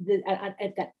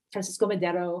that Francisco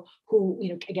Madero, who,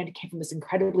 again, came from this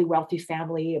incredibly wealthy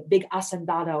family, a big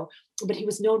hacendado, but he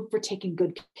was known for taking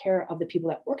good care of the people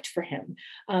that worked for him.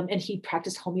 And he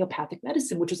practiced homeopathic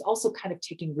medicine, which was also kind of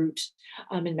taking root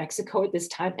in Mexico at this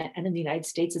time, and in the United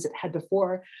States as it had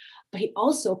before. But he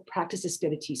also practiced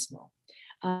Espiritismo.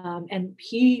 And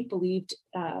he believed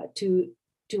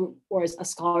or as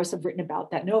scholars have written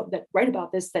about that, write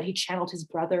about this, that he channeled his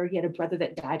brother. He had a brother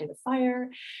that died in a fire.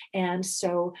 And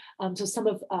so some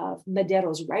of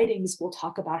Madero's writings will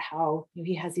talk about how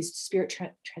he has these spirit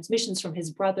transmissions from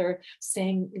his brother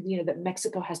saying, that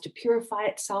Mexico has to purify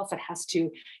itself. It has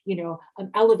to,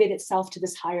 elevate itself to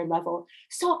this higher level.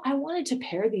 So I wanted to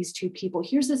pair these two people.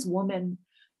 Here's this woman,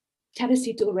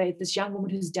 Teresita Urrea, this young woman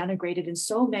who's denigrated in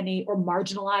so many, or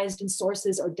marginalized in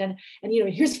sources, and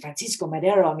here's Francisco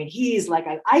Madero. I mean, he's like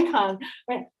an icon,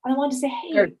 right? And I wanted to say,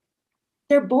 hey, sure,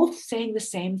 they're both saying the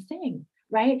same thing,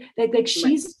 right? Like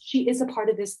she is a part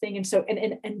of this thing, and so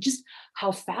and just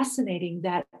how fascinating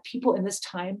that people in this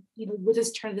time, with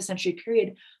this turn of the century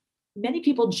period, many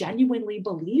people genuinely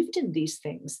believed in these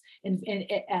things, and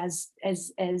as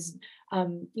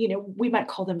we might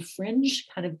call them fringe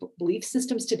kind of belief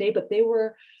systems today, but they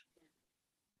were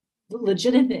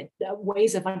legitimate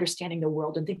ways of understanding the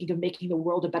world and thinking of making the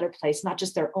world a better place, not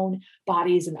just their own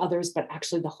bodies and others, but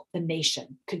actually the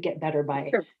nation could get better by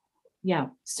it. Sure. Yeah.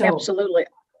 So absolutely.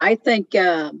 I think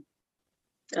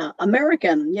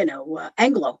American,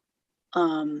 Anglo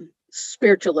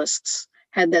spiritualists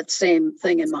had that same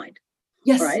thing in mind.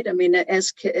 Yes. Right. I mean,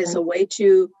 as a way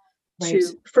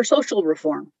for social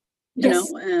reform, during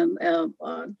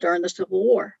the Civil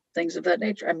War, things of that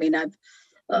nature. I mean,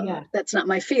 that's not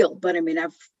my field, but I mean,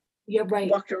 I've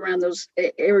walked around those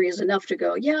areas enough to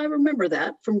go, I remember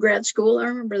that from grad school. I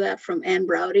remember that from Anne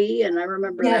Browdy, and I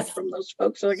remember that from those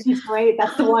folks. So right.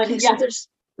 That's the one. So there's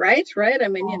right. I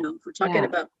mean, we're talking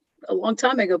about a long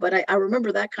time ago, but I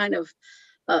remember that kind of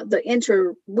the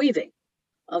interweaving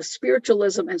of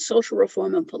spiritualism and social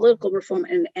reform and political reform,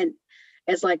 and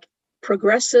as like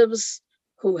progressives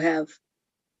who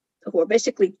are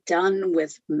basically done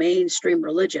with mainstream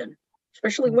religion,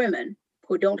 especially women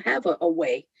who don't have a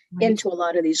way into a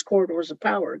lot of these corridors of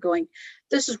power, going,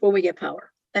 this is where we get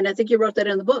power. And I think you wrote that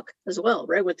in the book as well,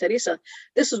 right? With Teresa,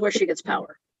 this is where she gets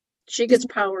power. She gets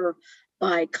power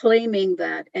by claiming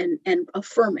that and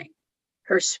affirming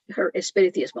her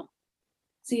espiritismo.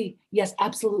 See, yes,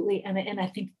 absolutely. And I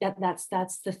think that's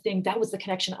the thing. That was the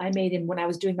connection I made in when I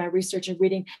was doing my research and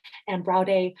reading Anne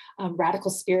Browdy,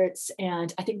 Radical Spirits.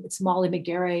 And I think it's Molly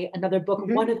McGarry, another book,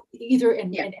 one of either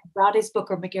in Browdy's book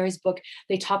or McGarry's book,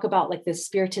 they talk about like the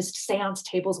spiritist seance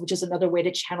tables, which is another way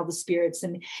to channel the spirits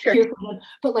and hear from them.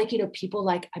 But like, people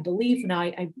like, I believe now,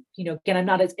 I again, I'm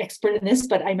not as expert in this,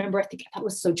 but I remember, I think that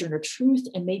was Sojourner Truth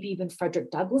and maybe even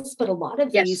Frederick Douglass, but a lot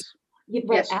of these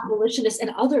abolitionists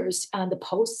and others on the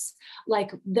posts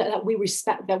like that we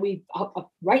respect, that we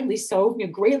rightly so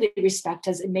greatly respect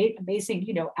as amazing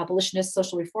abolitionists,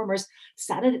 social reformers,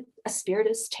 sat at a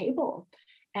spiritist table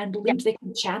and believed they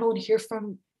could channel and hear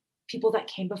from people that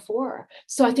came before.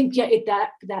 So I think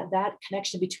that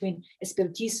connection between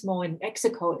Espiritismo and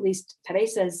Mexico, at least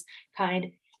Teresa's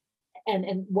kind,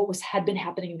 and what had been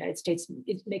happening in the United States,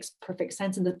 it makes perfect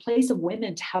sense. And the place of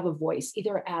women to have a voice,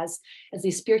 either as the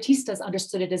Spiritistas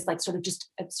understood it as like sort of just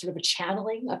a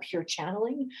channeling, a pure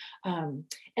channeling,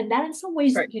 and that in some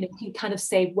ways, Right. can kind of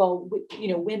say, well,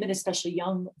 women, especially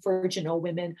young virginal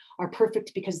women, are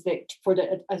perfect because they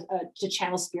to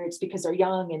channel spirits because they're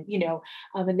young, and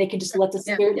and they can just let the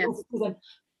spirit move through them.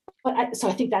 But so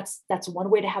I think that's one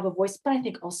way to have a voice. But I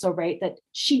think also, right, that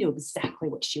she knew exactly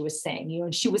what she was saying,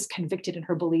 and she was convicted in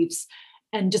her beliefs,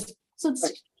 and just so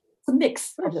it's a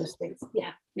mix of those things.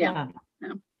 Yeah.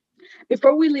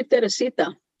 Before we leave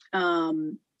Teresita,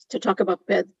 to talk about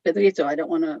Pedrito, I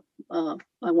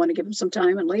want to give him some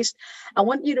time at least. I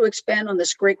want you to expand on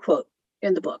this great quote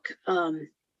in the book.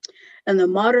 And the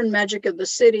modern magic of the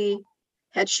city,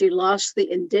 had she lost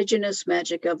the indigenous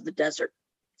magic of the desert?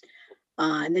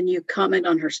 And then you comment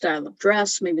on her style of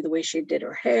dress, maybe the way she did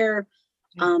her hair.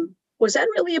 Was that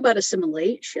really about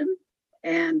assimilation?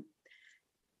 And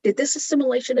did this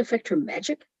assimilation affect her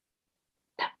magic?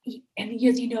 And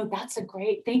that's a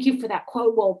great, thank you for that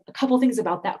quote. Well, a couple of things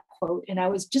about that quote. And I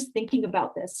was just thinking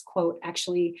about this quote,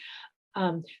 actually.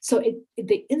 So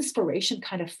the inspiration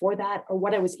kind of for that, or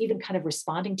what I was even kind of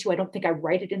responding to, I don't think I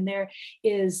write it in there,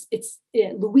 it's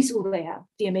Luis Urrea,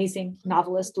 the amazing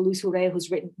novelist, Luis Urrea,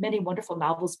 who's written many wonderful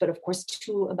novels, but of course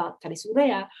 2 about Teresa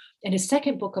Urrea, and his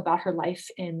second book about her life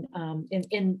in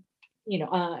the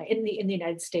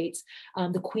United States,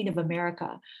 The Queen of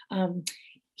America.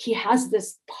 He has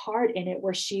this part in it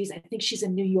where I think she's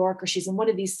in New York, or she's in one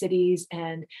of these cities,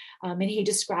 and he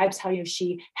describes how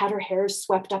she had her hair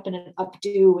swept up in an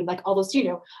updo, and like all those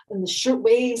and the shirt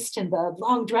waist and the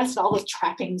long dress and all those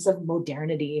trappings of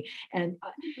modernity, and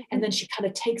then she kind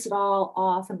of takes it all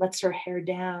off and lets her hair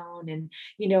down, and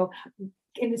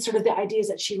and it's sort of the idea is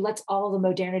that she lets all the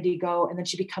modernity go, and then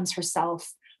she becomes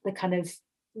herself, the kind of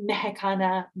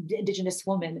Mexicana indigenous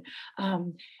woman.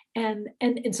 And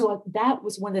so that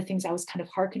was one of the things I was kind of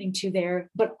hearkening to there,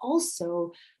 but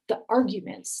also the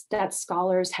arguments that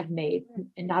scholars have made,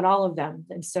 and not all of them.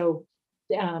 And so,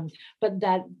 but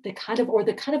that the kind of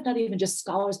not even just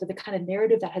scholars, but the kind of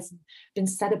narrative that has been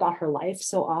said about her life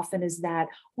so often is that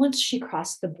once she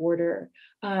crossed the border,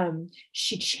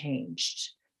 she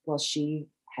changed. Well, she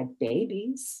had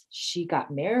babies, she got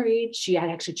married, she had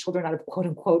actually children out of quote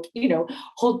unquote,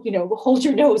 hold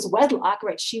your nose wedlock,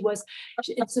 right? So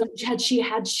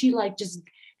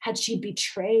had she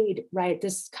betrayed, right,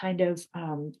 this kind of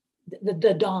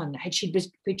the dawn, had she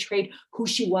betrayed who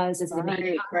she was as the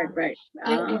name, right.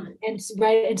 And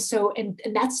so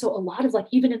that's so a lot of, like,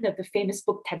 even in the famous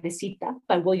book Teresita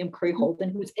by William Curry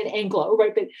Holden, who's an Anglo,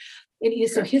 right, but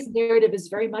so his narrative is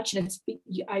very much, and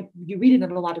you read it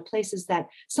in a lot of places, that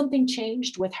something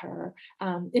changed with her.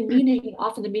 Often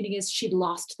the meaning is she'd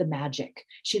lost the magic.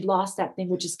 She'd lost that thing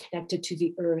which is connected to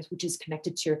the earth, which is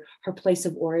connected to her place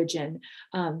of origin.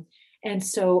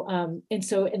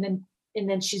 And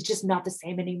then she's just not the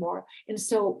same anymore. And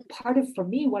so part of, for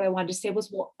me, what I wanted to say was,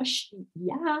 well,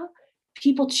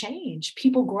 people change,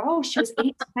 people grow. She was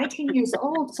 19 years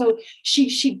old. So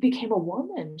she became a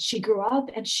woman. She grew up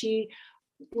and she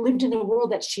lived in the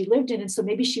world that she lived in. And so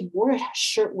maybe she wore a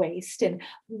shirtwaist and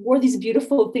wore these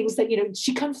beautiful things that,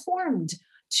 she conformed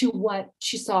to what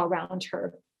she saw around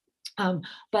her.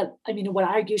 But I mean, what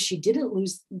I argue, she didn't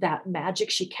lose that magic.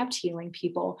 She kept healing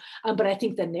people. But I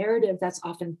think the narrative that's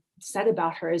often said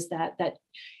about her is that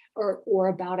or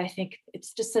about, I think it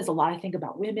just says a lot, I think,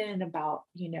 about women, about,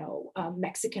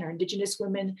 Mexican or indigenous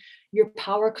women. Your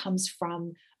power comes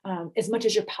from, as much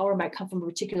as your power might come from a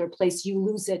particular place, you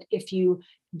lose it if you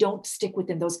don't stick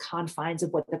within those confines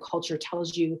of what the culture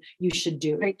tells you should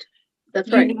do. Right. That's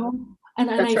right.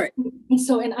 That's right. And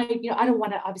so, I don't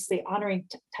want to, obviously, honoring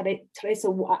Teresa,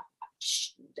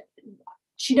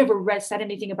 she never said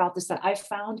anything about this that I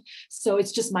found. So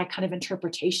it's just my kind of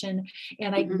interpretation.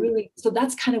 And I really, so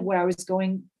that's kind of where I was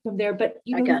going from there. But,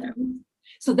 I got it.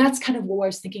 So that's kind of what I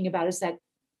was thinking about, is that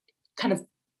kind of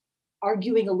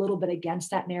arguing a little bit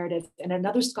against that narrative. And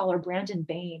another scholar, Brandon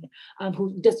Bain,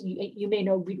 who does, you may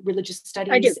know, religious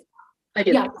studies. I do.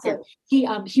 Yeah, so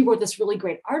he wrote this really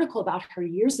great article about her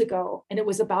years ago, and it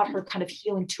was about her kind of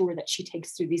healing tour that she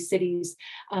takes through these cities.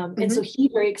 And so he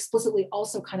very explicitly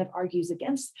also kind of argues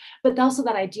against, but also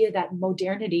that idea that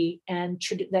modernity and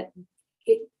that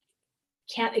it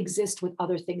can't exist with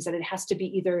other things, that it has to be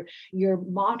either you're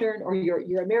modern or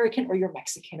you're American or you're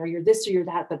Mexican or you're this or you're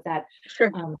that, but that.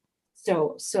 Sure.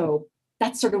 So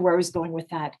that's sort of where I was going with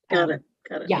that. Got it.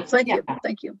 Yeah. Well,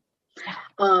 thank you.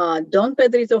 Don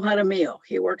Pedrito Jaramillo,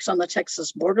 he works on the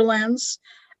Texas Borderlands,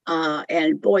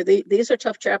 and boy, these are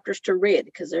tough chapters to read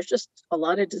because there's just a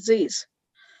lot of disease.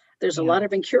 There's a lot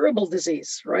of incurable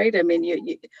disease, right? I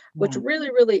mean, which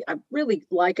really, I really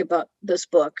like about this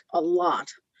book a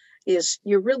lot is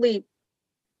you're really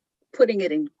putting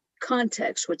it in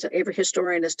context, which every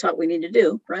historian is taught we need to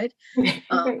do, right?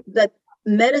 That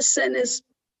medicine is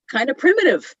kind of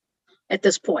primitive at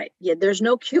this point. Yeah, there's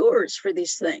no cures for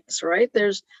these things, right?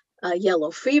 There's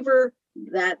yellow fever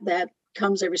that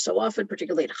comes every so often,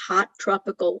 particularly in hot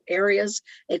tropical areas.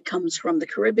 It comes from the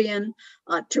Caribbean.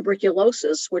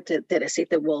 Tuberculosis, which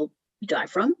that will die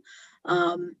from,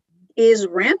 is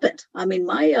rampant. I mean,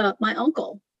 my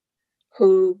uncle,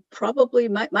 who probably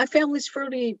my family's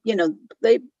fairly,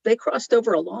 they crossed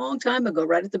over a long time ago,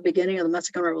 right at the beginning of the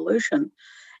Mexican Revolution,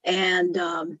 and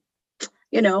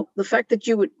the fact that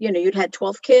you'd had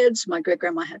 12 kids. My great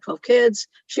grandma had 12 kids.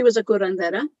 She was a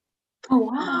curandera. Oh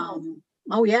wow.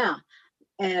 Oh yeah.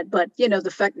 But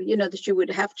the fact that, that you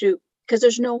would have to, because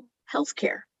there's no health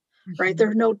care, right? There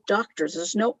are no doctors.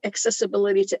 There's no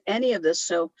accessibility to any of this.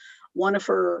 So one of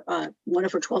her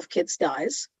 12 kids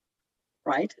dies,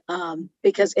 right?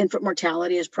 Because infant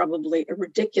mortality is probably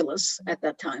ridiculous at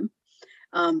that time.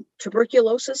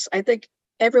 Tuberculosis, I think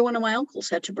every one of my uncles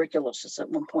had tuberculosis at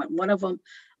one point. One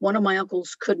of my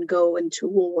uncles couldn't go into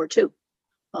World War II.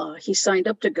 He signed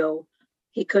up to go.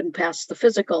 He couldn't pass the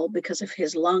physical because of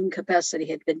his lung capacity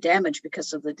had been damaged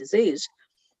because of the disease.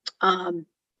 And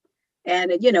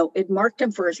it marked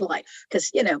him for his life because,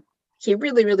 he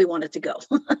really, really wanted to go,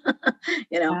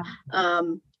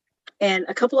 and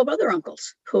a couple of other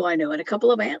uncles who I know and a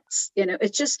couple of aunts, and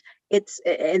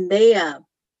they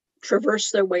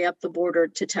traversed their way up the border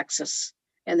to Texas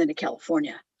and then to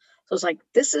California. So it's like,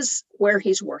 this is where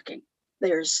he's working.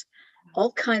 There's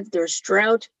all kinds, there's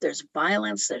drought, there's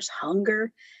violence, there's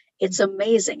hunger. It's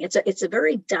amazing. It's a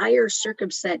very dire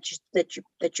circumstance that you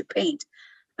paint.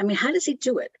 I mean, how does he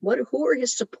do it? Who are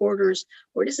his supporters?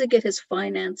 Where does he get his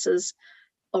finances?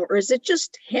 Or is it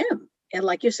just him? And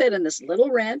like you said, in this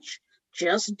little ranch,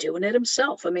 just doing it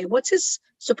himself. I mean, what's his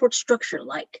support structure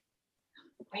like?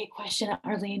 Great question,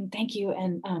 Arlene. Thank you.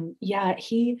 And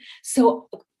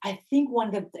I think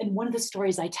one of the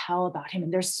stories I tell about him,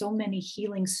 and there's so many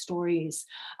healing stories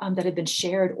that have been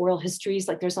shared, oral histories,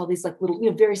 like there's all these like little,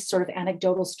 very sort of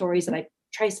anecdotal stories that I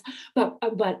trace.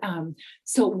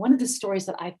 So one of the stories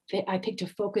that I picked to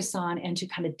focus on and to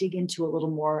kind of dig into a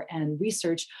little more and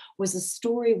research was a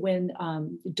story when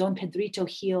Don Pedrito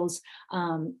heals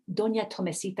Doña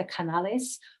Tomesita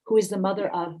Canales, who is the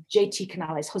mother of J.T.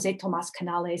 Canales, Jose Tomas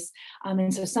Canales.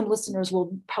 And so some listeners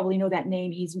will probably know that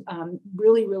name. He's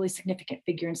really, really significant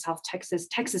figure in South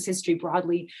Texas history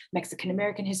broadly,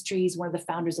 Mexican-American history. He's one of the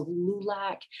founders of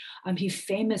LULAC. He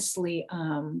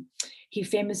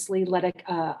famously led a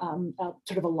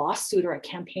sort of a lawsuit or a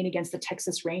campaign against the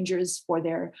Texas Rangers for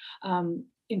their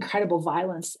incredible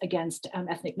violence against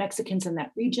ethnic Mexicans in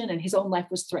that region, and his own life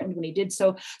was threatened when he did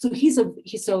so. So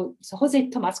Jose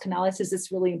Tomas Canales is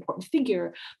this really important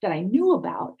figure that I knew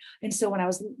about, and so when I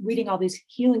was reading all these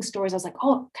healing stories, I was like,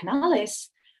 oh, Canales,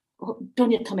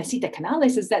 Doña Tomesita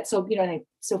Canales, is that so? And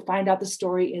so find out the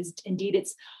story is indeed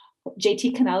it's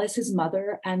J.T. Canales, his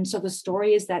mother. And so the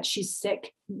story is that she's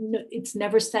sick. It's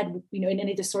never said, in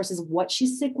any of the sources what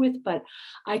she's sick with, but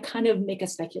I kind of make a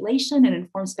speculation, an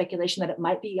informed speculation, that it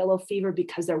might be yellow fever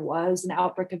because there was an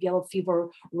outbreak of yellow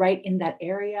fever right in that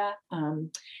area.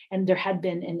 And there had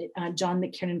been in John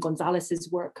McKiernan Gonzalez's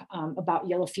work about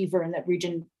yellow fever in that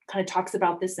region kind of talks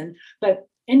about this. But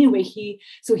anyway, he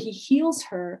heals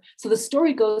her. So the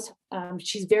story goes,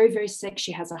 she's very, very sick.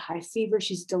 She has a high fever.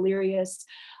 She's delirious.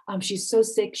 She's so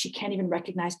sick, she can't even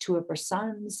recognize two of her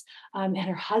sons. And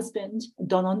her husband,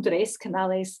 Don Andres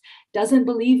Canales, doesn't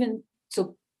believe in,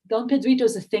 so Don Pedrito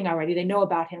is a thing already. They know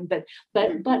about him, but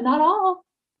not all,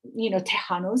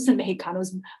 Tejanos and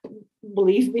Mexicanos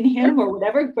believe in him or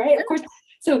whatever, right? Of course.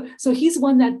 So he's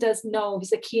one that does know,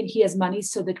 he's a key and he has money.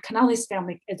 So the Canales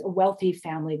family is a wealthy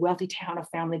family, wealthy Tejano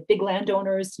family, big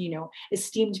landowners,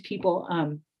 esteemed people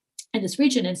in this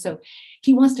region. And so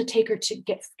he wants to take her to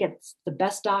get the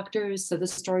best doctors. So the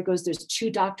story goes, there's 2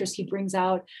 doctors he brings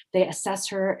out, they assess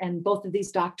her, and both of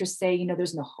these doctors say,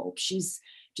 there's no hope. She's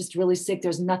just really sick.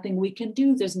 There's nothing we can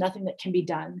do. There's nothing that can be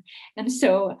done. And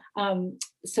so,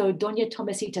 Doña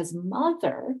Tomesita's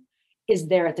mother is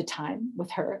there at the time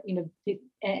with her,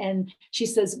 and she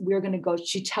says, we're going to go.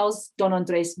 She tells Don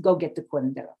Andres, go get the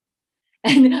curandero.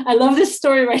 And I love this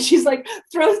story, right? She's like,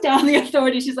 throws down the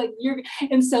authority. She's like,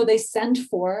 and so they send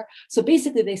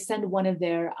they send one of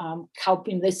their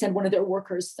they send one of their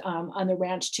workers on the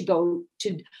ranch to go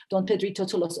to Don Pedrito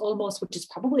to Los Olmos, which is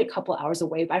probably a couple hours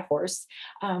away by horse,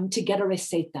 to get a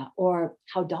receta. Or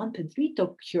how Don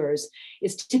Pedrito cures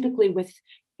is typically with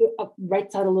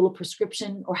writes out a little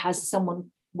prescription or has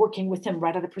someone working with him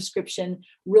write out a prescription,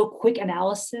 real quick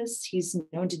analysis. He's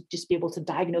known to just be able to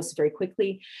diagnose very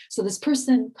quickly. So this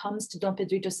person comes to Don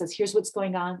Pedrito, says, here's what's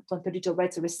going on. Don Pedrito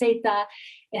writes a receta.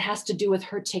 It has to do with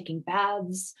her taking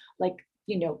baths, like,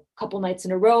 a couple nights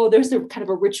in a row. There's a kind of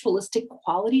a ritualistic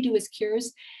quality to his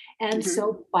cures. And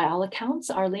so by all accounts,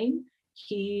 Arlene,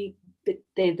 the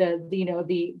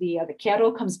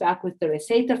vaquero comes back with the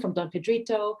receta from Don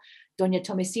Pedrito. Doña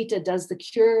Tomesita does the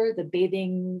cure, the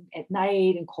bathing at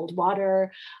night in cold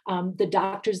water. The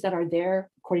doctors that are there,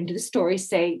 according to the story,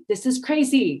 say, this is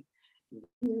crazy.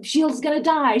 She's going to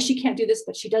die. She can't do this,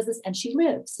 but she does this and she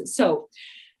lives. So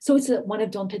it's one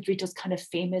of Don Pedrito's kind of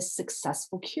famous,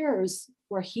 successful cures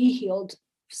where he healed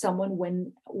someone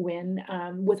when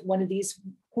with one of these,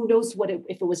 who knows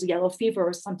if it was yellow fever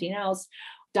or something else.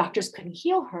 Doctors couldn't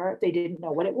heal her. They didn't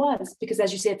know what it was, because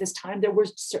as you say, at this time, there were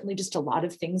certainly just a lot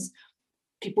of things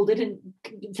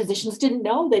physicians didn't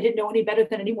know. They didn't know any better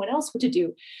than anyone else what to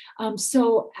do.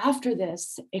 So after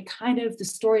this, the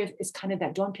story is kind of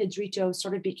that Don Pedrito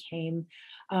sort of became,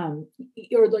 or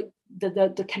like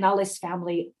the Canales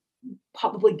family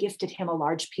probably gifted him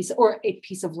a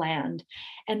piece of land.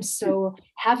 And so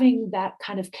having that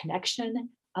kind of connection,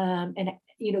 and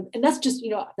that's just,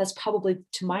 that's probably,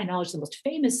 to my knowledge, the most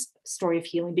famous story of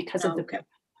healing because of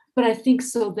but I think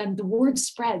so then the word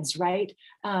spreads, right?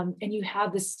 And you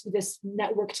have this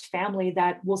networked family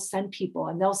that will send people,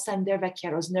 and they'll send their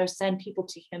vaqueros and they'll send people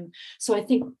to him. So I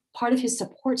think part of his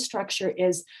support structure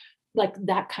is like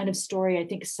that kind of story, I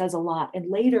think says a lot. And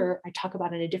later I talk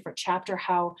about in a different chapter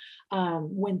how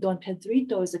when Don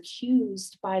Pedrito is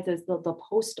accused by the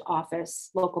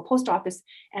local post office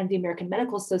and the American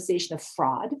Medical Association of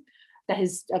fraud,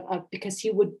 because he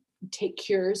would take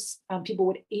cures, people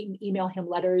would email him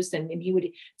letters and he would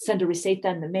send a receta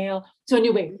in the mail. So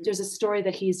anyway, there's a story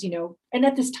that he's, and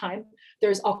at this time,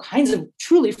 there's all kinds of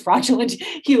truly fraudulent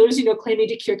healers, claiming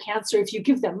to cure cancer if you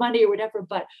give them money or whatever.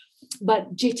 But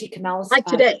JT Canales, like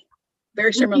today,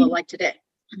 very similar, like today.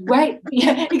 Right.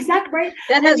 Yeah, exactly. Right.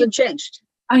 That hasn't changed.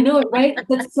 I know it, right?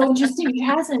 That's so interesting. It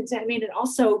hasn't. I mean, and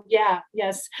also,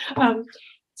 yes.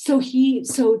 So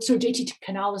JT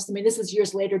Canales, I mean, this is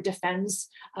years later, defends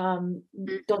Don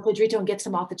Pedrito and gets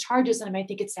him off the charges. And I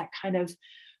think it's that kind of,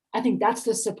 I think that's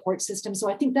the support system. So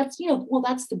I think that's,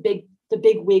 that's the big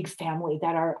wig family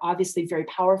that are obviously very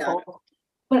powerful,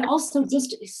 but also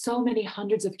just so many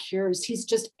hundreds of cures. He's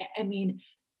just,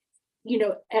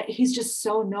 he's just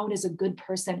so known as a good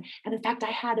person. And in fact,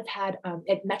 I had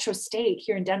at Metro State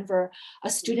here in Denver, a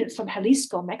student from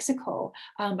Jalisco, Mexico,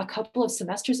 a couple of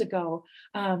semesters ago,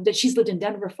 that she's lived in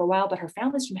Denver for a while, but her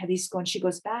family's from Jalisco, and she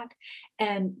goes back.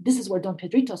 And this is where Don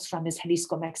Pedrito's from, is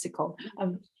Jalisco, Mexico.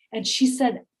 And she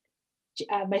said,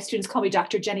 my students call me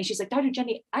Dr. Jenny. She's like, Dr.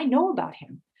 Jenny, I know about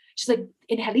him. She's like,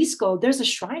 in Jalisco, there's a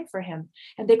shrine for him,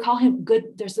 and they call him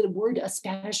good. There's a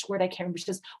Spanish word I can't remember. She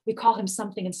says, we call him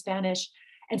something in Spanish.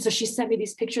 And so she sent me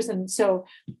these pictures. And so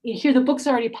here the book's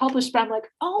already published, but I'm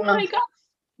like, oh my God.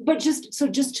 But just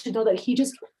to know that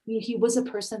he was a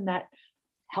person that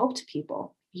helped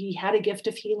people. He had a gift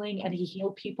of healing and he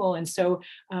healed people. And so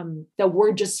the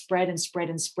word just spread and spread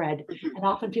and spread. And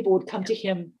often people would come to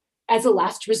him as a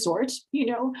last resort,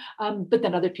 but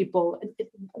then other people,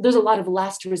 there's a lot of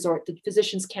last resort that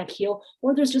physicians can't heal,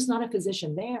 or there's just not a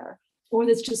physician there, or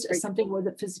there's just something where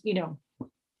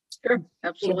Sure,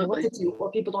 absolutely. What to do,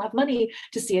 or people don't have money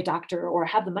to see a doctor, or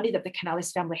have the money that the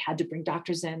Canales family had to bring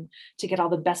doctors in to get all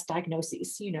the best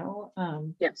diagnoses,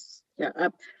 Yes. Yeah.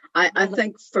 I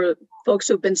think for folks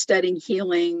who've been studying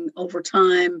healing over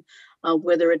time,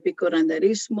 whether it be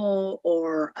curanderismo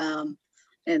or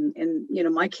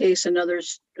in my case and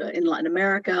others in Latin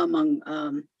America, among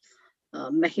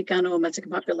Mexicano and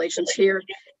Mexican populations here,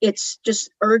 it's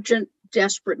just urgent,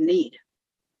 desperate need.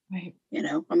 Right.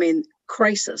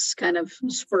 Crisis kind of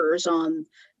spurs on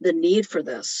the need for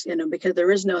this, because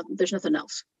there's nothing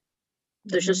else.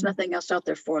 There's just nothing else out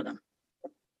there for them.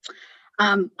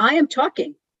 I am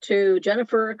talking to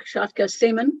Jennifer Koshatka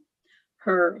Seman.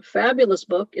 Her fabulous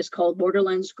book is called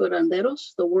Borderlands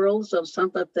Curanderos, The Worlds of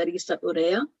Santa Teresa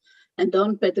Urea and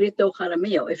Don Pedrito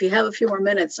Jaramillo. If you have a few more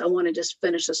minutes, I want to just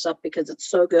finish this up because it's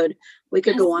so good. We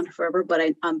could go on forever, but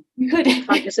I'm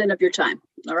cognizant of your time.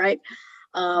 All right.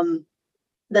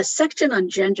 The section on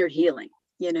gender healing,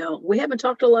 we haven't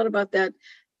talked a lot about that.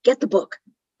 Get the book.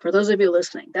 For those of you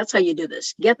listening, that's how you do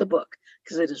this. Get the book,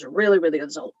 because it is really, really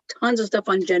good. There's tons of stuff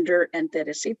on gender and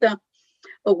Teresita,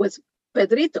 but with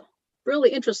Pedrito,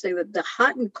 really interesting, that the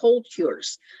hot and cold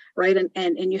cures, right?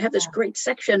 And you have this great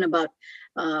section about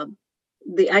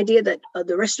the idea that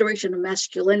the restoration of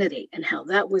masculinity and how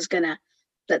that was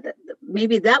that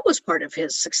maybe that was part of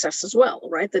his success as well,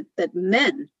 right? That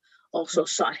men also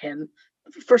sought him,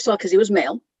 first of all, because he was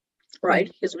male, right?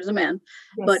 Because he was a man.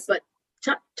 Yes. But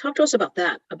talk to us about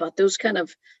that, about those kind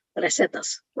of, that I said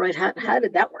this, right? How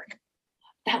did that work?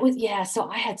 That was, yeah. So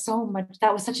I had so much,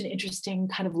 that was such an interesting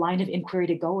kind of line of inquiry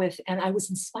to go with. And I was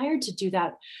inspired to do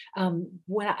that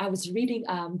when I was reading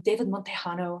David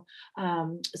Montejano,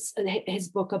 his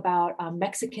book about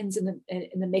Mexicans in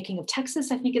the making of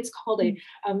Texas. I think it's called a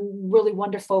really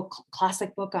wonderful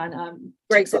classic book on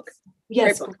Great Texas. book.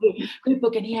 Yes, great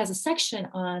book. And he has a section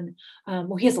on,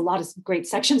 well, he has a lot of great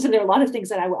sections, and there are a lot of things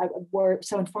that I were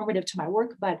so informative to my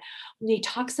work, but he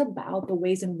talks about the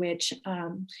ways in which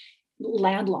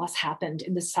land loss happened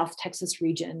in the South Texas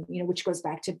region, which goes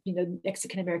back to,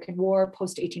 Mexican-American War,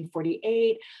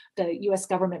 post-1848. The US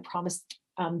government promised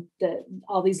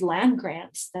all these land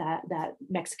grants that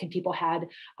Mexican people had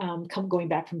going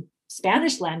back from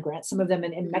Spanish land grants. Some of them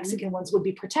and Mexican ones would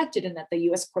be protected, and that the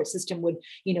US court system would,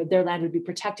 their land would be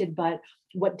protected. But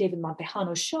what David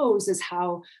Montejano shows is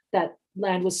how that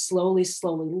land was slowly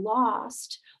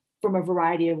lost from a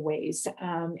variety of ways.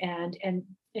 And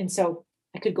so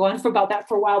I could go on for about that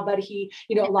for a while, but he,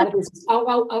 a lot of it is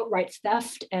outright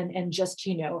theft and just,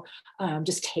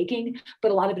 just taking,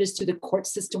 but a lot of it is through the court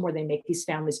system where they make these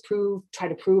families try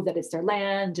to prove that it's their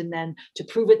land. And then to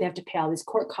prove it, they have to pay all these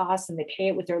court costs, and they pay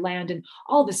it with their land and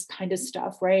all this kind of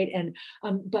stuff. Right. And,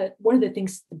 but one of the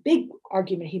things, the big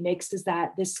argument he makes is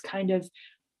that this kind of,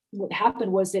 what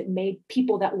happened was it made many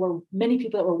people that were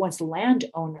once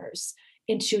landowners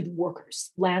into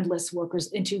workers, landless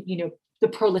workers, into, the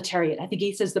proletariat. I think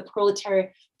he says the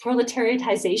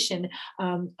proletariatization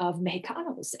of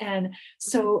Mexicanos. And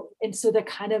so the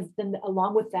kind of, then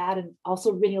along with that, and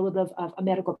also reading a little bit of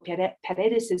Americo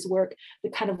Paredes's work, the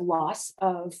kind of loss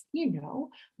of,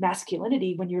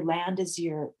 masculinity when your land is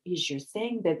your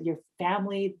thing, that your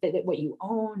family, that what you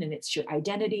own, and it's your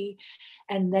identity.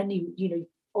 And then you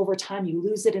over time you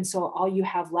lose it. And so all you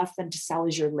have left then to sell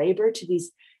is your labor to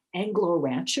these Anglo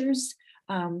ranchers.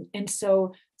 And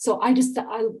so I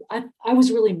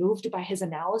was really moved by his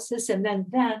analysis, and then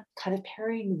kind of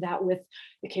pairing that with,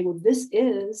 okay, well, this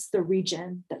is the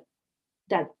region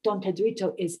that Don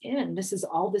Pedrito is in. This is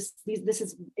all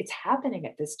it's happening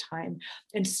at this time.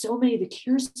 And so many of the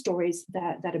cure stories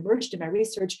that emerged in my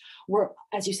research were,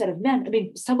 as you said, of men. I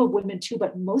mean, some of women too,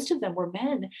 but most of them were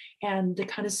men. And the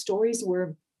kind of stories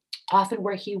were often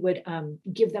where he would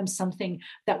give them something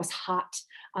that was hot,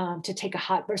 to take a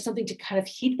hot, or something to kind of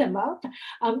heat them up.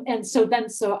 And so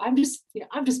I'm just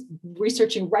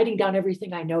researching, writing down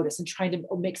everything I notice and trying to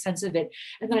make sense of it.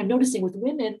 And then I'm noticing with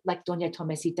women like Doña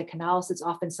Tomesita Canales, it's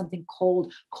often something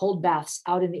cold baths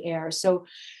out in the air. So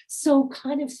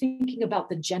kind of thinking about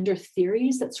the gender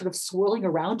theories that sort of swirling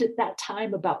around at that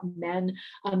time about men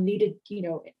needed,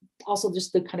 also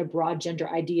just the kind of broad gender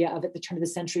idea of at the turn of the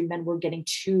century, men were getting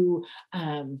too,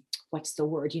 what's the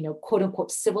word, quote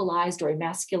unquote, civilized or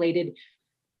emasculated,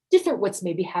 different what's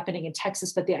maybe happening in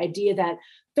Texas, but the idea that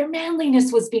their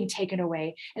manliness was being taken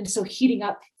away. And so heating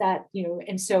up that,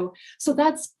 and so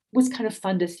was kind of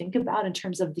fun to think about in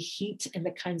terms of the heat and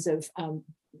the kinds of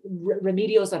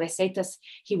remedios or recetas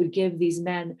he would give these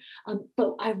men.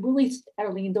 But I really,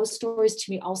 Arlene, those stories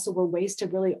to me also were ways to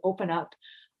really open up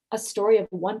a story of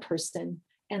one person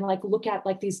and look at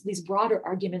these broader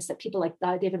arguments that people like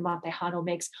David Montejano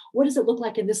makes. What does it look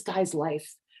like in this guy's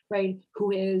life, right?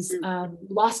 Who is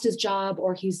lost his job,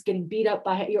 or he's getting beat up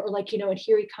by, or and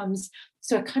here he comes.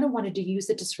 So I kind of wanted to use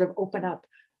it to sort of open up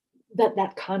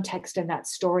that context and that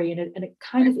story in a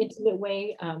kind of intimate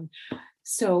way.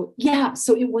 So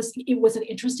it was an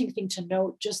interesting thing to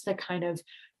note, just the kind of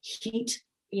heat,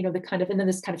 the kind of, and then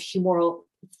this kind of humoral,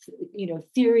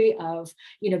 theory of,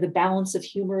 the balance of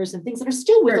humors and things that are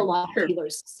still with a lot of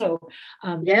healers. So,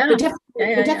 but definitely,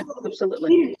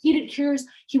 absolutely. Heated cures,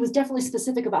 he was definitely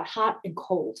specific about hot and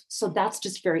cold. So that's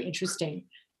just very interesting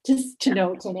to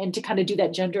note, and to kind of do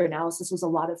that gender analysis was a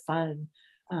lot of fun.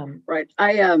 Right.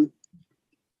 I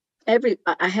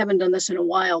haven't done this in a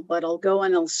while, but I'll go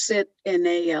and I'll sit in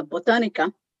a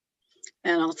botanica,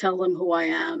 and I'll tell them who I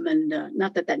am, and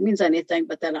not that means anything,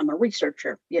 but that I'm a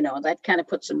researcher. That kind of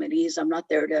puts them at ease. I'm not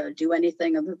there to do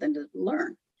anything other than to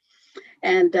learn.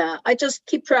 And I just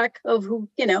keep track of who,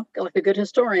 like a good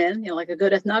historian, like a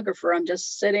good ethnographer. I'm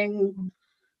just sitting,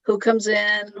 who comes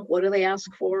in, what do they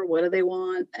ask for, what do they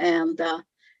want? And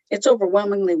it's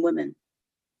overwhelmingly women.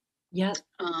 Yeah.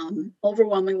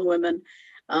 Overwhelmingly women,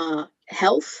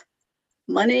 health,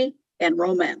 money, and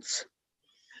romance.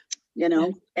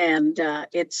 And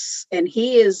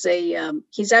he is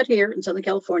he's out here in Southern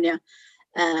California.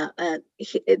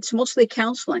 It's mostly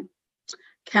counseling.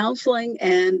 counseling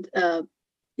and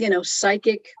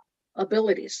psychic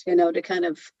abilities, to kind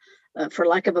of, for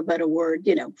lack of a better word,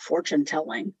 fortune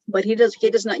telling. But he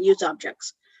does not use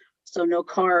objects, so no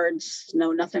cards,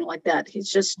 no nothing like that.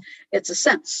 It's a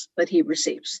sense that he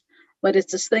receives. But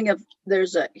it's this thing of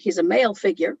he's a male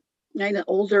figure, right? An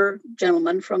older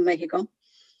gentleman from Mexico,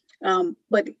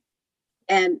 but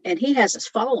he has this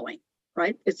following,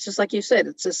 right? It's just like you said,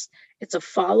 it's a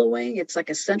following. It's like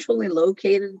a centrally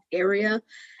located area,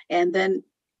 and then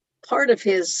part of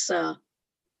his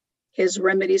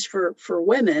remedies for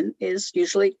women is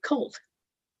usually cold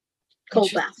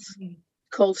baths,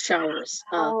 cold showers,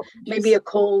 maybe a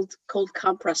cold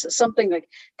compresses, something like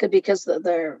could, because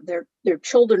their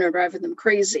children are driving them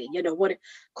crazy, what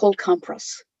cold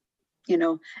compress,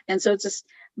 and so it's just,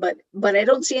 but I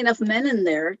don't see enough men in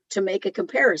there to make a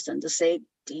comparison to say,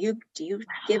 do you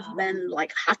give men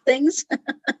like hot things?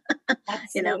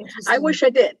 I wish I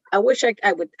did. I wish I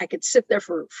could sit there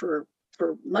for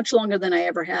much longer than I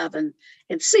ever have and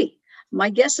see. My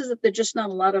guess is that there's just not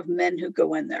a lot of men who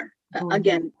go in there.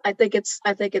 Again, I think it's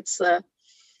the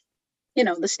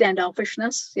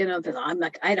standoffishness, that I'm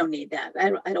like, I don't need that.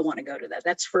 I don't want to go to that.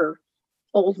 That's for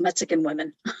old Mexican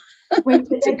women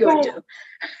to go to.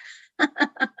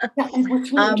 And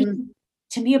what's really interesting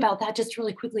to me about that, just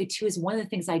really quickly too, is one of the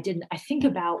things I think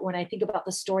about when I think about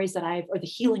the stories or the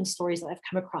healing stories that I've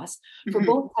come across for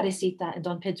both Teresita and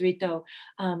Don Pedrito.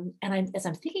 And as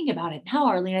I'm thinking about it now,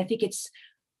 Arlene, I think it's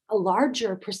a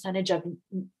larger percentage of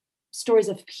stories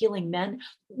of healing men,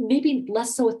 maybe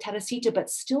less so with Teresita, but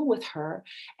still with her.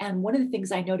 And one of the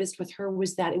things I noticed with her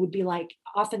was that it would be like,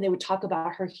 often they would talk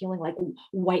about her healing like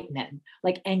white men,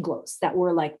 like Anglos that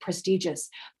were like prestigious.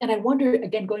 And I wonder,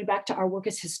 again, going back to our work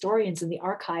as historians in the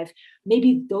archive,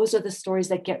 maybe those are the stories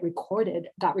that got recorded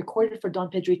for Don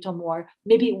Pedrito more.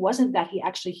 Maybe it wasn't that he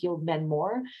actually healed men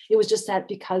more. It was just that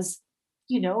because,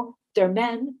 they're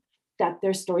men, that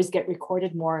their stories get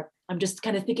recorded more. I'm just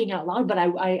kind of thinking out loud, but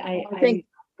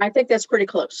I think that's pretty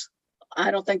close.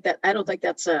 I don't think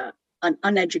that's an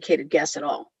uneducated guess at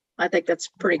all. I think that's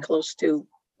pretty close to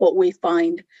what we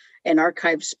find in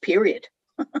archives, period.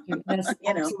 Yes,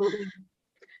 absolutely.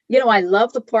 I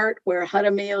love the part where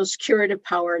Jaramillo's curative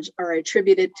powers are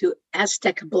attributed to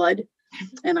Aztec blood.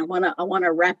 And I want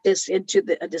to wrap this into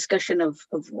a discussion of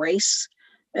race.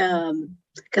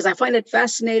 Because I find it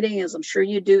fascinating, as I'm sure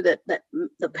you do, that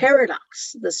the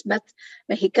paradox, this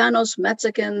Mexicanos,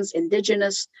 Mexicans,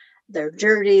 indigenous, they're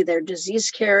dirty, they're disease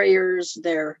carriers,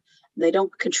 they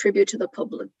don't contribute to the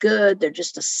public good, they're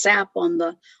just a sap on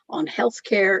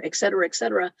healthcare, et cetera, et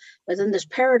cetera. But then this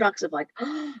paradox of like,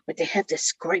 but they have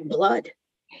this great blood.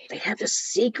 They have this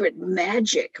secret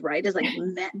magic, right? It's like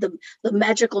the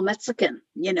magical Mexican,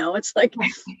 it's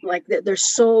like they're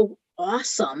so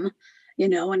awesome.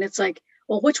 And it's like,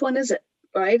 well, which one is it,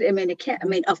 right?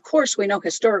 Of course, we know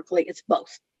historically it's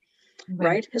both,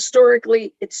 right?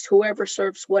 Historically, it's whoever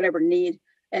serves whatever need,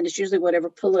 and it's usually whatever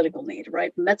political need,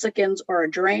 right? Mexicans are a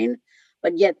drain,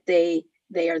 but yet they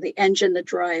are the engine that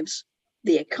drives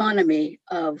the economy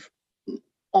of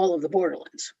all of the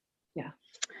borderlands. Yeah.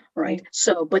 Right.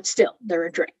 So, but still, they're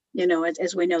a drain,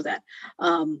 as we know that,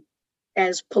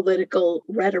 as political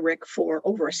rhetoric for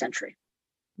over a century.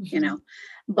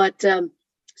 But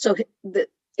so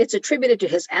it's attributed to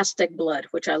his Aztec blood,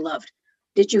 which I loved.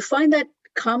 Did you find that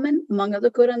common among other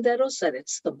curanderos, that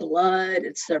it's the blood,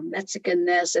 it's their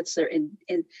Mexicanness, it's their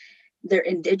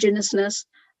indigenousness?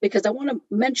 Because I want to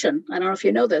mention, I don't know if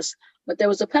you know this, but there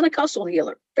was a Pentecostal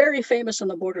healer, very famous in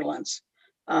the borderlands,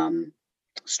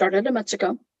 started in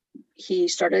Mexico. He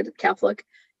started Catholic,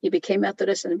 he became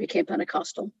Methodist, and he became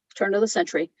Pentecostal, turn of the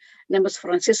century. His name was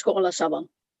Francisco Olazabal.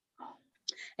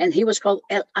 And he was called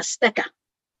El Azteca,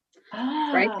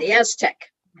 right? The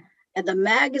Aztec. And the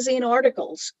magazine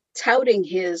articles touting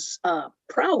his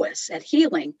prowess at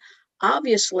healing,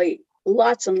 obviously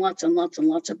lots and lots and lots and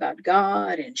lots about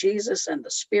God and Jesus and the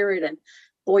Spirit. And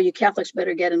boy, you Catholics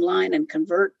better get in line and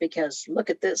convert, because look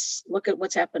at this, look at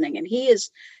what's happening. And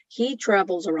he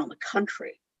travels around the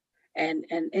country and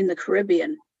in the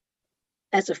Caribbean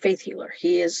as a faith healer.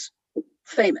 He is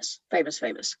famous.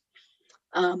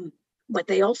 But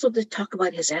they also did talk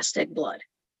about his Aztec blood,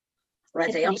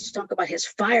 right? They also talk about his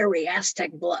fiery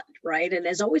Aztec blood, right? And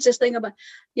there's always this thing about,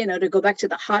 to go back to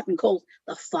the hot and cold,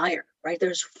 the fire, right?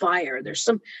 There's fire. There's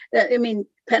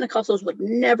Pentecostals would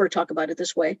never talk about it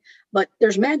this way, but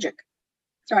there's magic,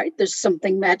 all right? There's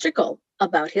something magical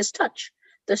about his touch.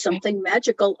 There's something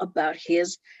magical about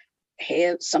his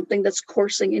something that's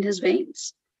coursing in his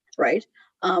veins, right?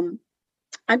 I'm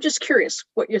just curious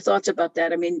what your thoughts about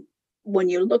that. When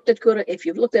you looked at if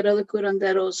you've looked at other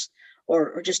curanderos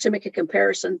or just to make a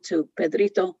comparison to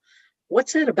Pedrito,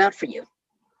 what's that about for you?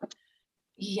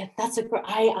 Yeah, that's a great.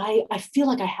 I feel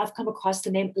like I have come across the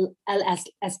name El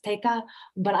Azteca,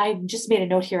 but I just made a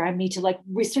note here. I need to like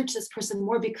research this person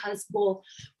more because, well,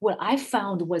 what I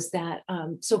found was that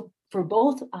so for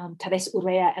both Teresa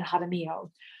Urrea and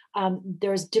Jaramillo,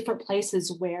 there's different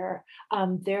places where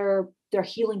their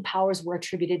healing powers were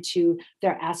attributed to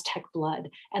their Aztec blood,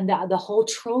 and the whole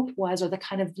trope was, or the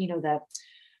kind of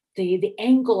the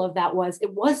angle of that was,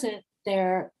 it wasn't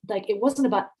it wasn't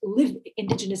about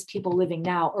indigenous people living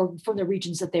now or from the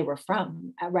regions that they were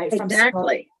from, right?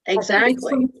 Exactly.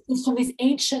 It's from these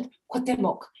ancient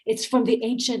Cuauhtémoc. It's from the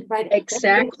ancient, right?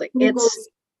 Exactly. It's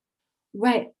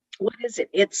right. What is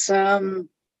it? It's a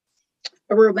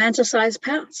romanticized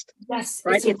past. Yes.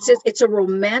 Right. It's a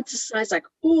romanticized, like,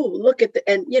 oh, look at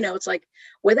and it's like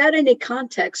without any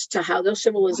context to how those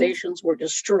civilizations were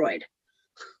destroyed.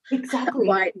 Exactly.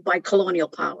 by colonial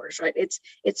powers, right?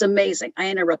 It's amazing. I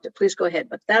interrupted. Please go ahead.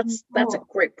 But that's a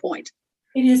great point.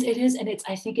 It is, and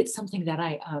I think it's something that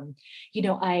I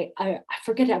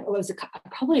forget. It was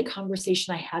probably a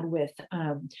conversation I had with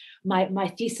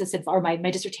my thesis or my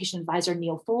dissertation advisor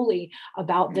Neil Foley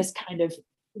about this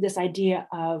idea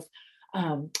of.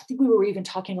 I think we were even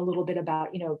talking a little bit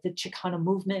about the Chicano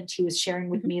movement. He was sharing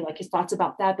with me like his thoughts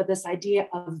about that, but this idea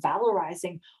of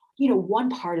valorizing one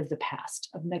part of the past,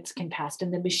 of Mexican past,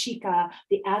 and the Mexica,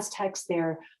 the Aztecs,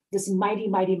 they're this mighty,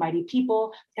 mighty, mighty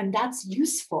people. And that's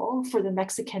useful for the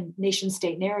Mexican nation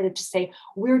state narrative to say,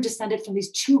 we're descended from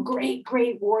these two great,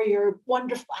 great warrior,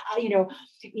 wonderful,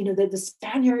 the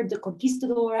Spaniard, the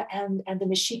conquistador, and the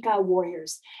Mexica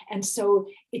warriors. And so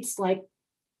it's like,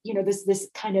 this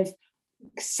kind of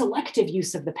selective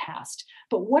use of the past.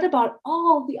 But what about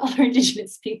all the other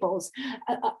indigenous peoples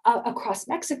across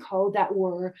Mexico that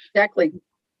were exactly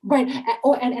right?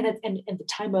 And at the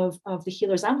time of the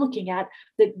healers I'm looking at,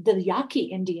 the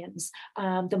Yaqui Indians,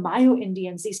 the Mayo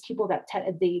Indians, these people that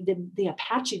the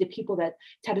Apache, the people that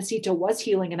Teresita was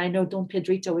healing, and I know Don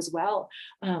Pedrito as well.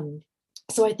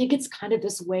 So I think it's kind of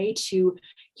this way to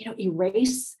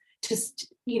erase.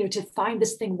 To find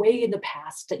this thing way in the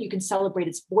past that you can celebrate.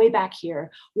 It's way back here.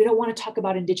 We don't want to talk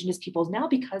about indigenous peoples now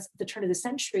because at the turn of the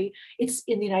century, it's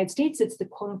in the United States, it's the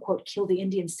quote unquote kill the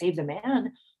Indian, save the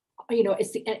man.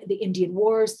 It's the Indian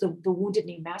Wars, the Wounded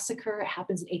Knee Massacre. It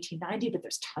happens in 1890, but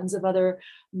there's tons of other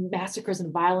massacres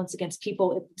and violence against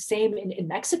people. Same in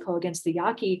Mexico against the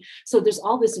Yaqui. So there's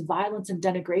all this violence and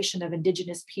denigration of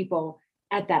indigenous people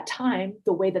at that time,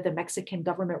 the way that the Mexican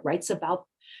government writes about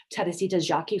Teresita's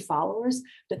Yaqui followers.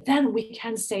 But then we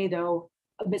can say, though,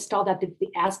 amidst all that, the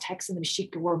Aztecs and the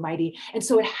Mexica were mighty. And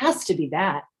so it has to be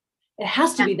that. It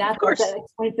has to be that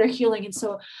explains their healing. And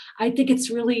so I think it's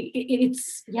really,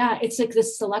 it's like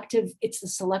this selective, it's the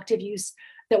selective use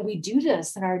that we do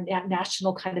this in our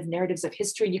national kind of narratives of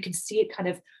history. And you can see it kind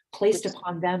of placed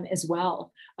upon them as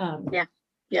well.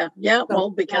 Well,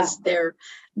 because they're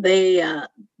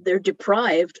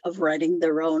deprived of writing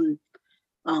their own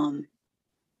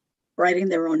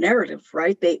narrative,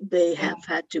 right? They have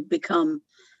had to become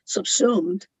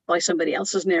subsumed by somebody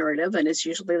else's narrative, and it's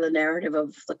usually the narrative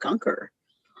of the conqueror.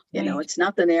 It's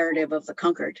not the narrative of the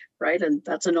conquered, right? And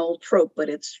that's an old trope, but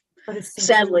it's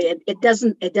sadly it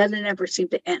doesn't ever seem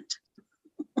to end.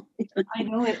 I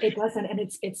know it doesn't, and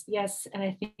it's yes, and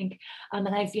I think and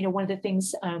I've one of the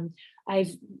things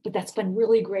but that's been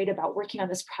really great about working on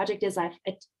this project is I've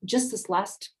just this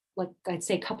last, like I'd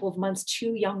say, couple of months,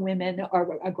 2 young women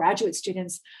or graduate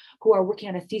students who are working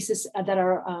on a thesis that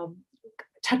are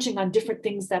touching on different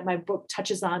things that my book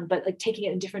touches on, but like taking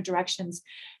it in different directions,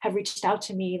 have reached out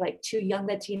to me, like 2 young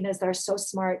Latinas that are so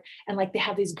smart and like they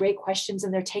have these great questions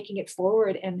and they're taking it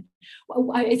forward. And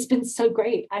it's been so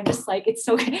great. I'm just like, it's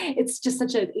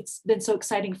been so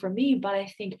exciting for me. But I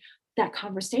think that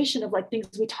conversation of like things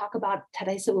we talk about,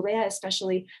 Teresa Urrea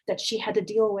especially, that she had to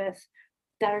deal with,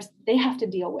 they have to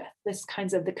deal with the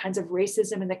kinds of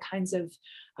racism and the kinds of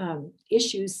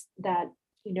issues that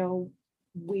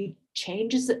we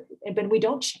change, but we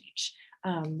don't change.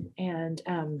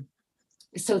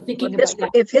 So thinking about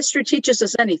that, if history teaches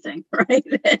us anything, right?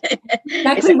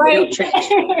 Exactly right.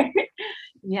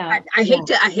 Yeah. I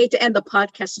hate to end the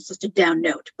podcast on such a down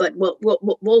note, but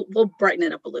we'll brighten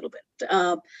it up a little bit.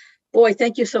 Boy,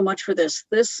 thank you so much for this.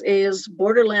 This is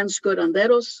Borderlands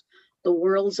Curanderos, The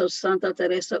Worlds of Santa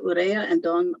Teresa Urrea and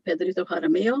Don Pedrito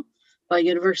Jaramillo by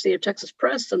University of Texas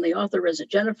Press, and the author is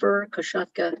Jennifer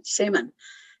Koshatka Seman.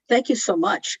 Thank you so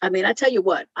much. I mean, I tell you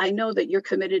what, I know that you're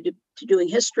committed to doing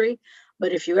history,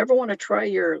 but if you ever want to try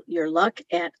your luck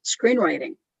at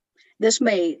screenwriting, this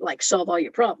may like solve all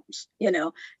your problems.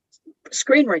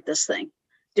 Screenwrite this thing.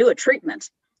 do a treatment,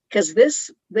 because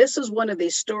this is one of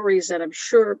these stories that I'm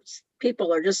sure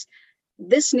people are just,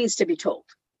 this needs to be told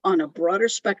on a broader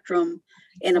spectrum,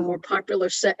 in a more popular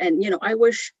set. And, I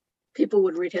wish people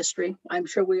would read history. I'm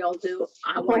sure we all do.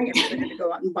 I want everybody to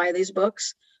go out and buy these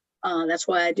books. That's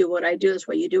why I do what I do. That's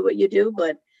why you do what you do.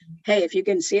 But hey, if you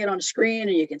can see it on a screen,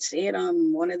 or you can see it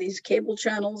on one of these cable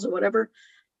channels or whatever,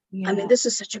 I mean, this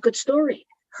is such a good story.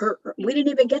 We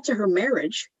didn't even get to her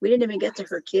marriage. We didn't even get to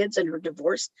her kids and her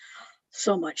divorce.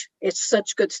 So much. It's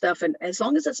such good stuff. And as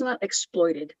long as it's not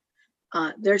exploited,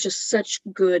 there's just such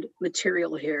good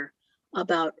material here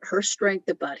about her strength,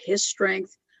 about his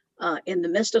strength, in the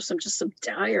midst of some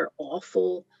dire,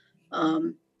 awful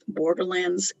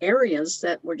borderlands areas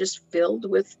that were just filled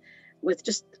with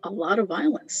just a lot of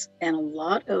violence and a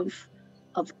lot of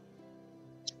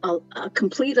a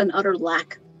complete and utter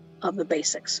lack of the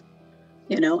basics.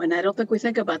 And I don't think we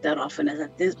think about that often, is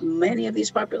that many of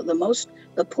these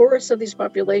the poorest of these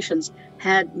populations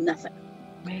had nothing.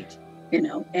 Right.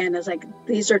 And it's like,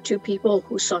 these are two people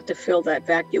who sought to fill that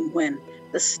vacuum when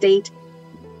the state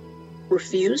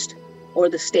refused or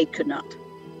the state could not.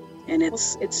 And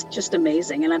it's just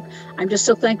amazing. And I'm just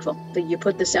so thankful that you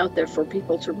put this out there for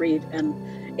people to read.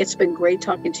 And it's been great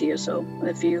talking to you. So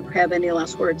if you have any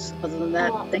last words other than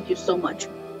that, thank you so much.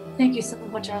 Thank you so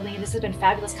much, Arlene. This has been a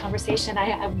fabulous conversation.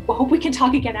 I hope we can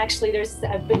talk again. Actually,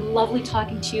 I've been lovely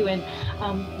talking to you. And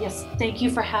yes, thank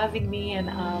you for having me. And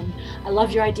I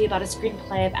love your idea about a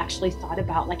screenplay. I've actually thought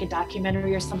about like a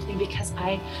documentary or something, because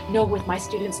I know with my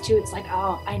students too, it's like,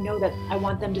 I know that I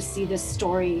want them to see this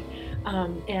story.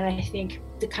 And I think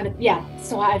the kind of,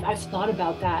 so I've thought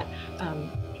about that.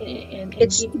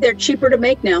 They're cheaper to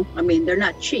make now. I mean, they're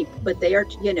not cheap, but they are,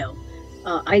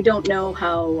 I don't know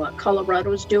how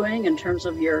Colorado's doing in terms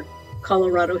of your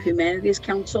Colorado Humanities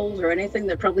Councils or anything.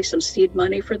 There's probably some seed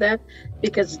money for that,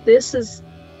 because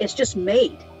it's just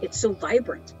made. It's so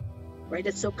vibrant, right?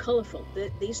 It's so colorful.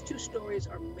 These two stories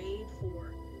are made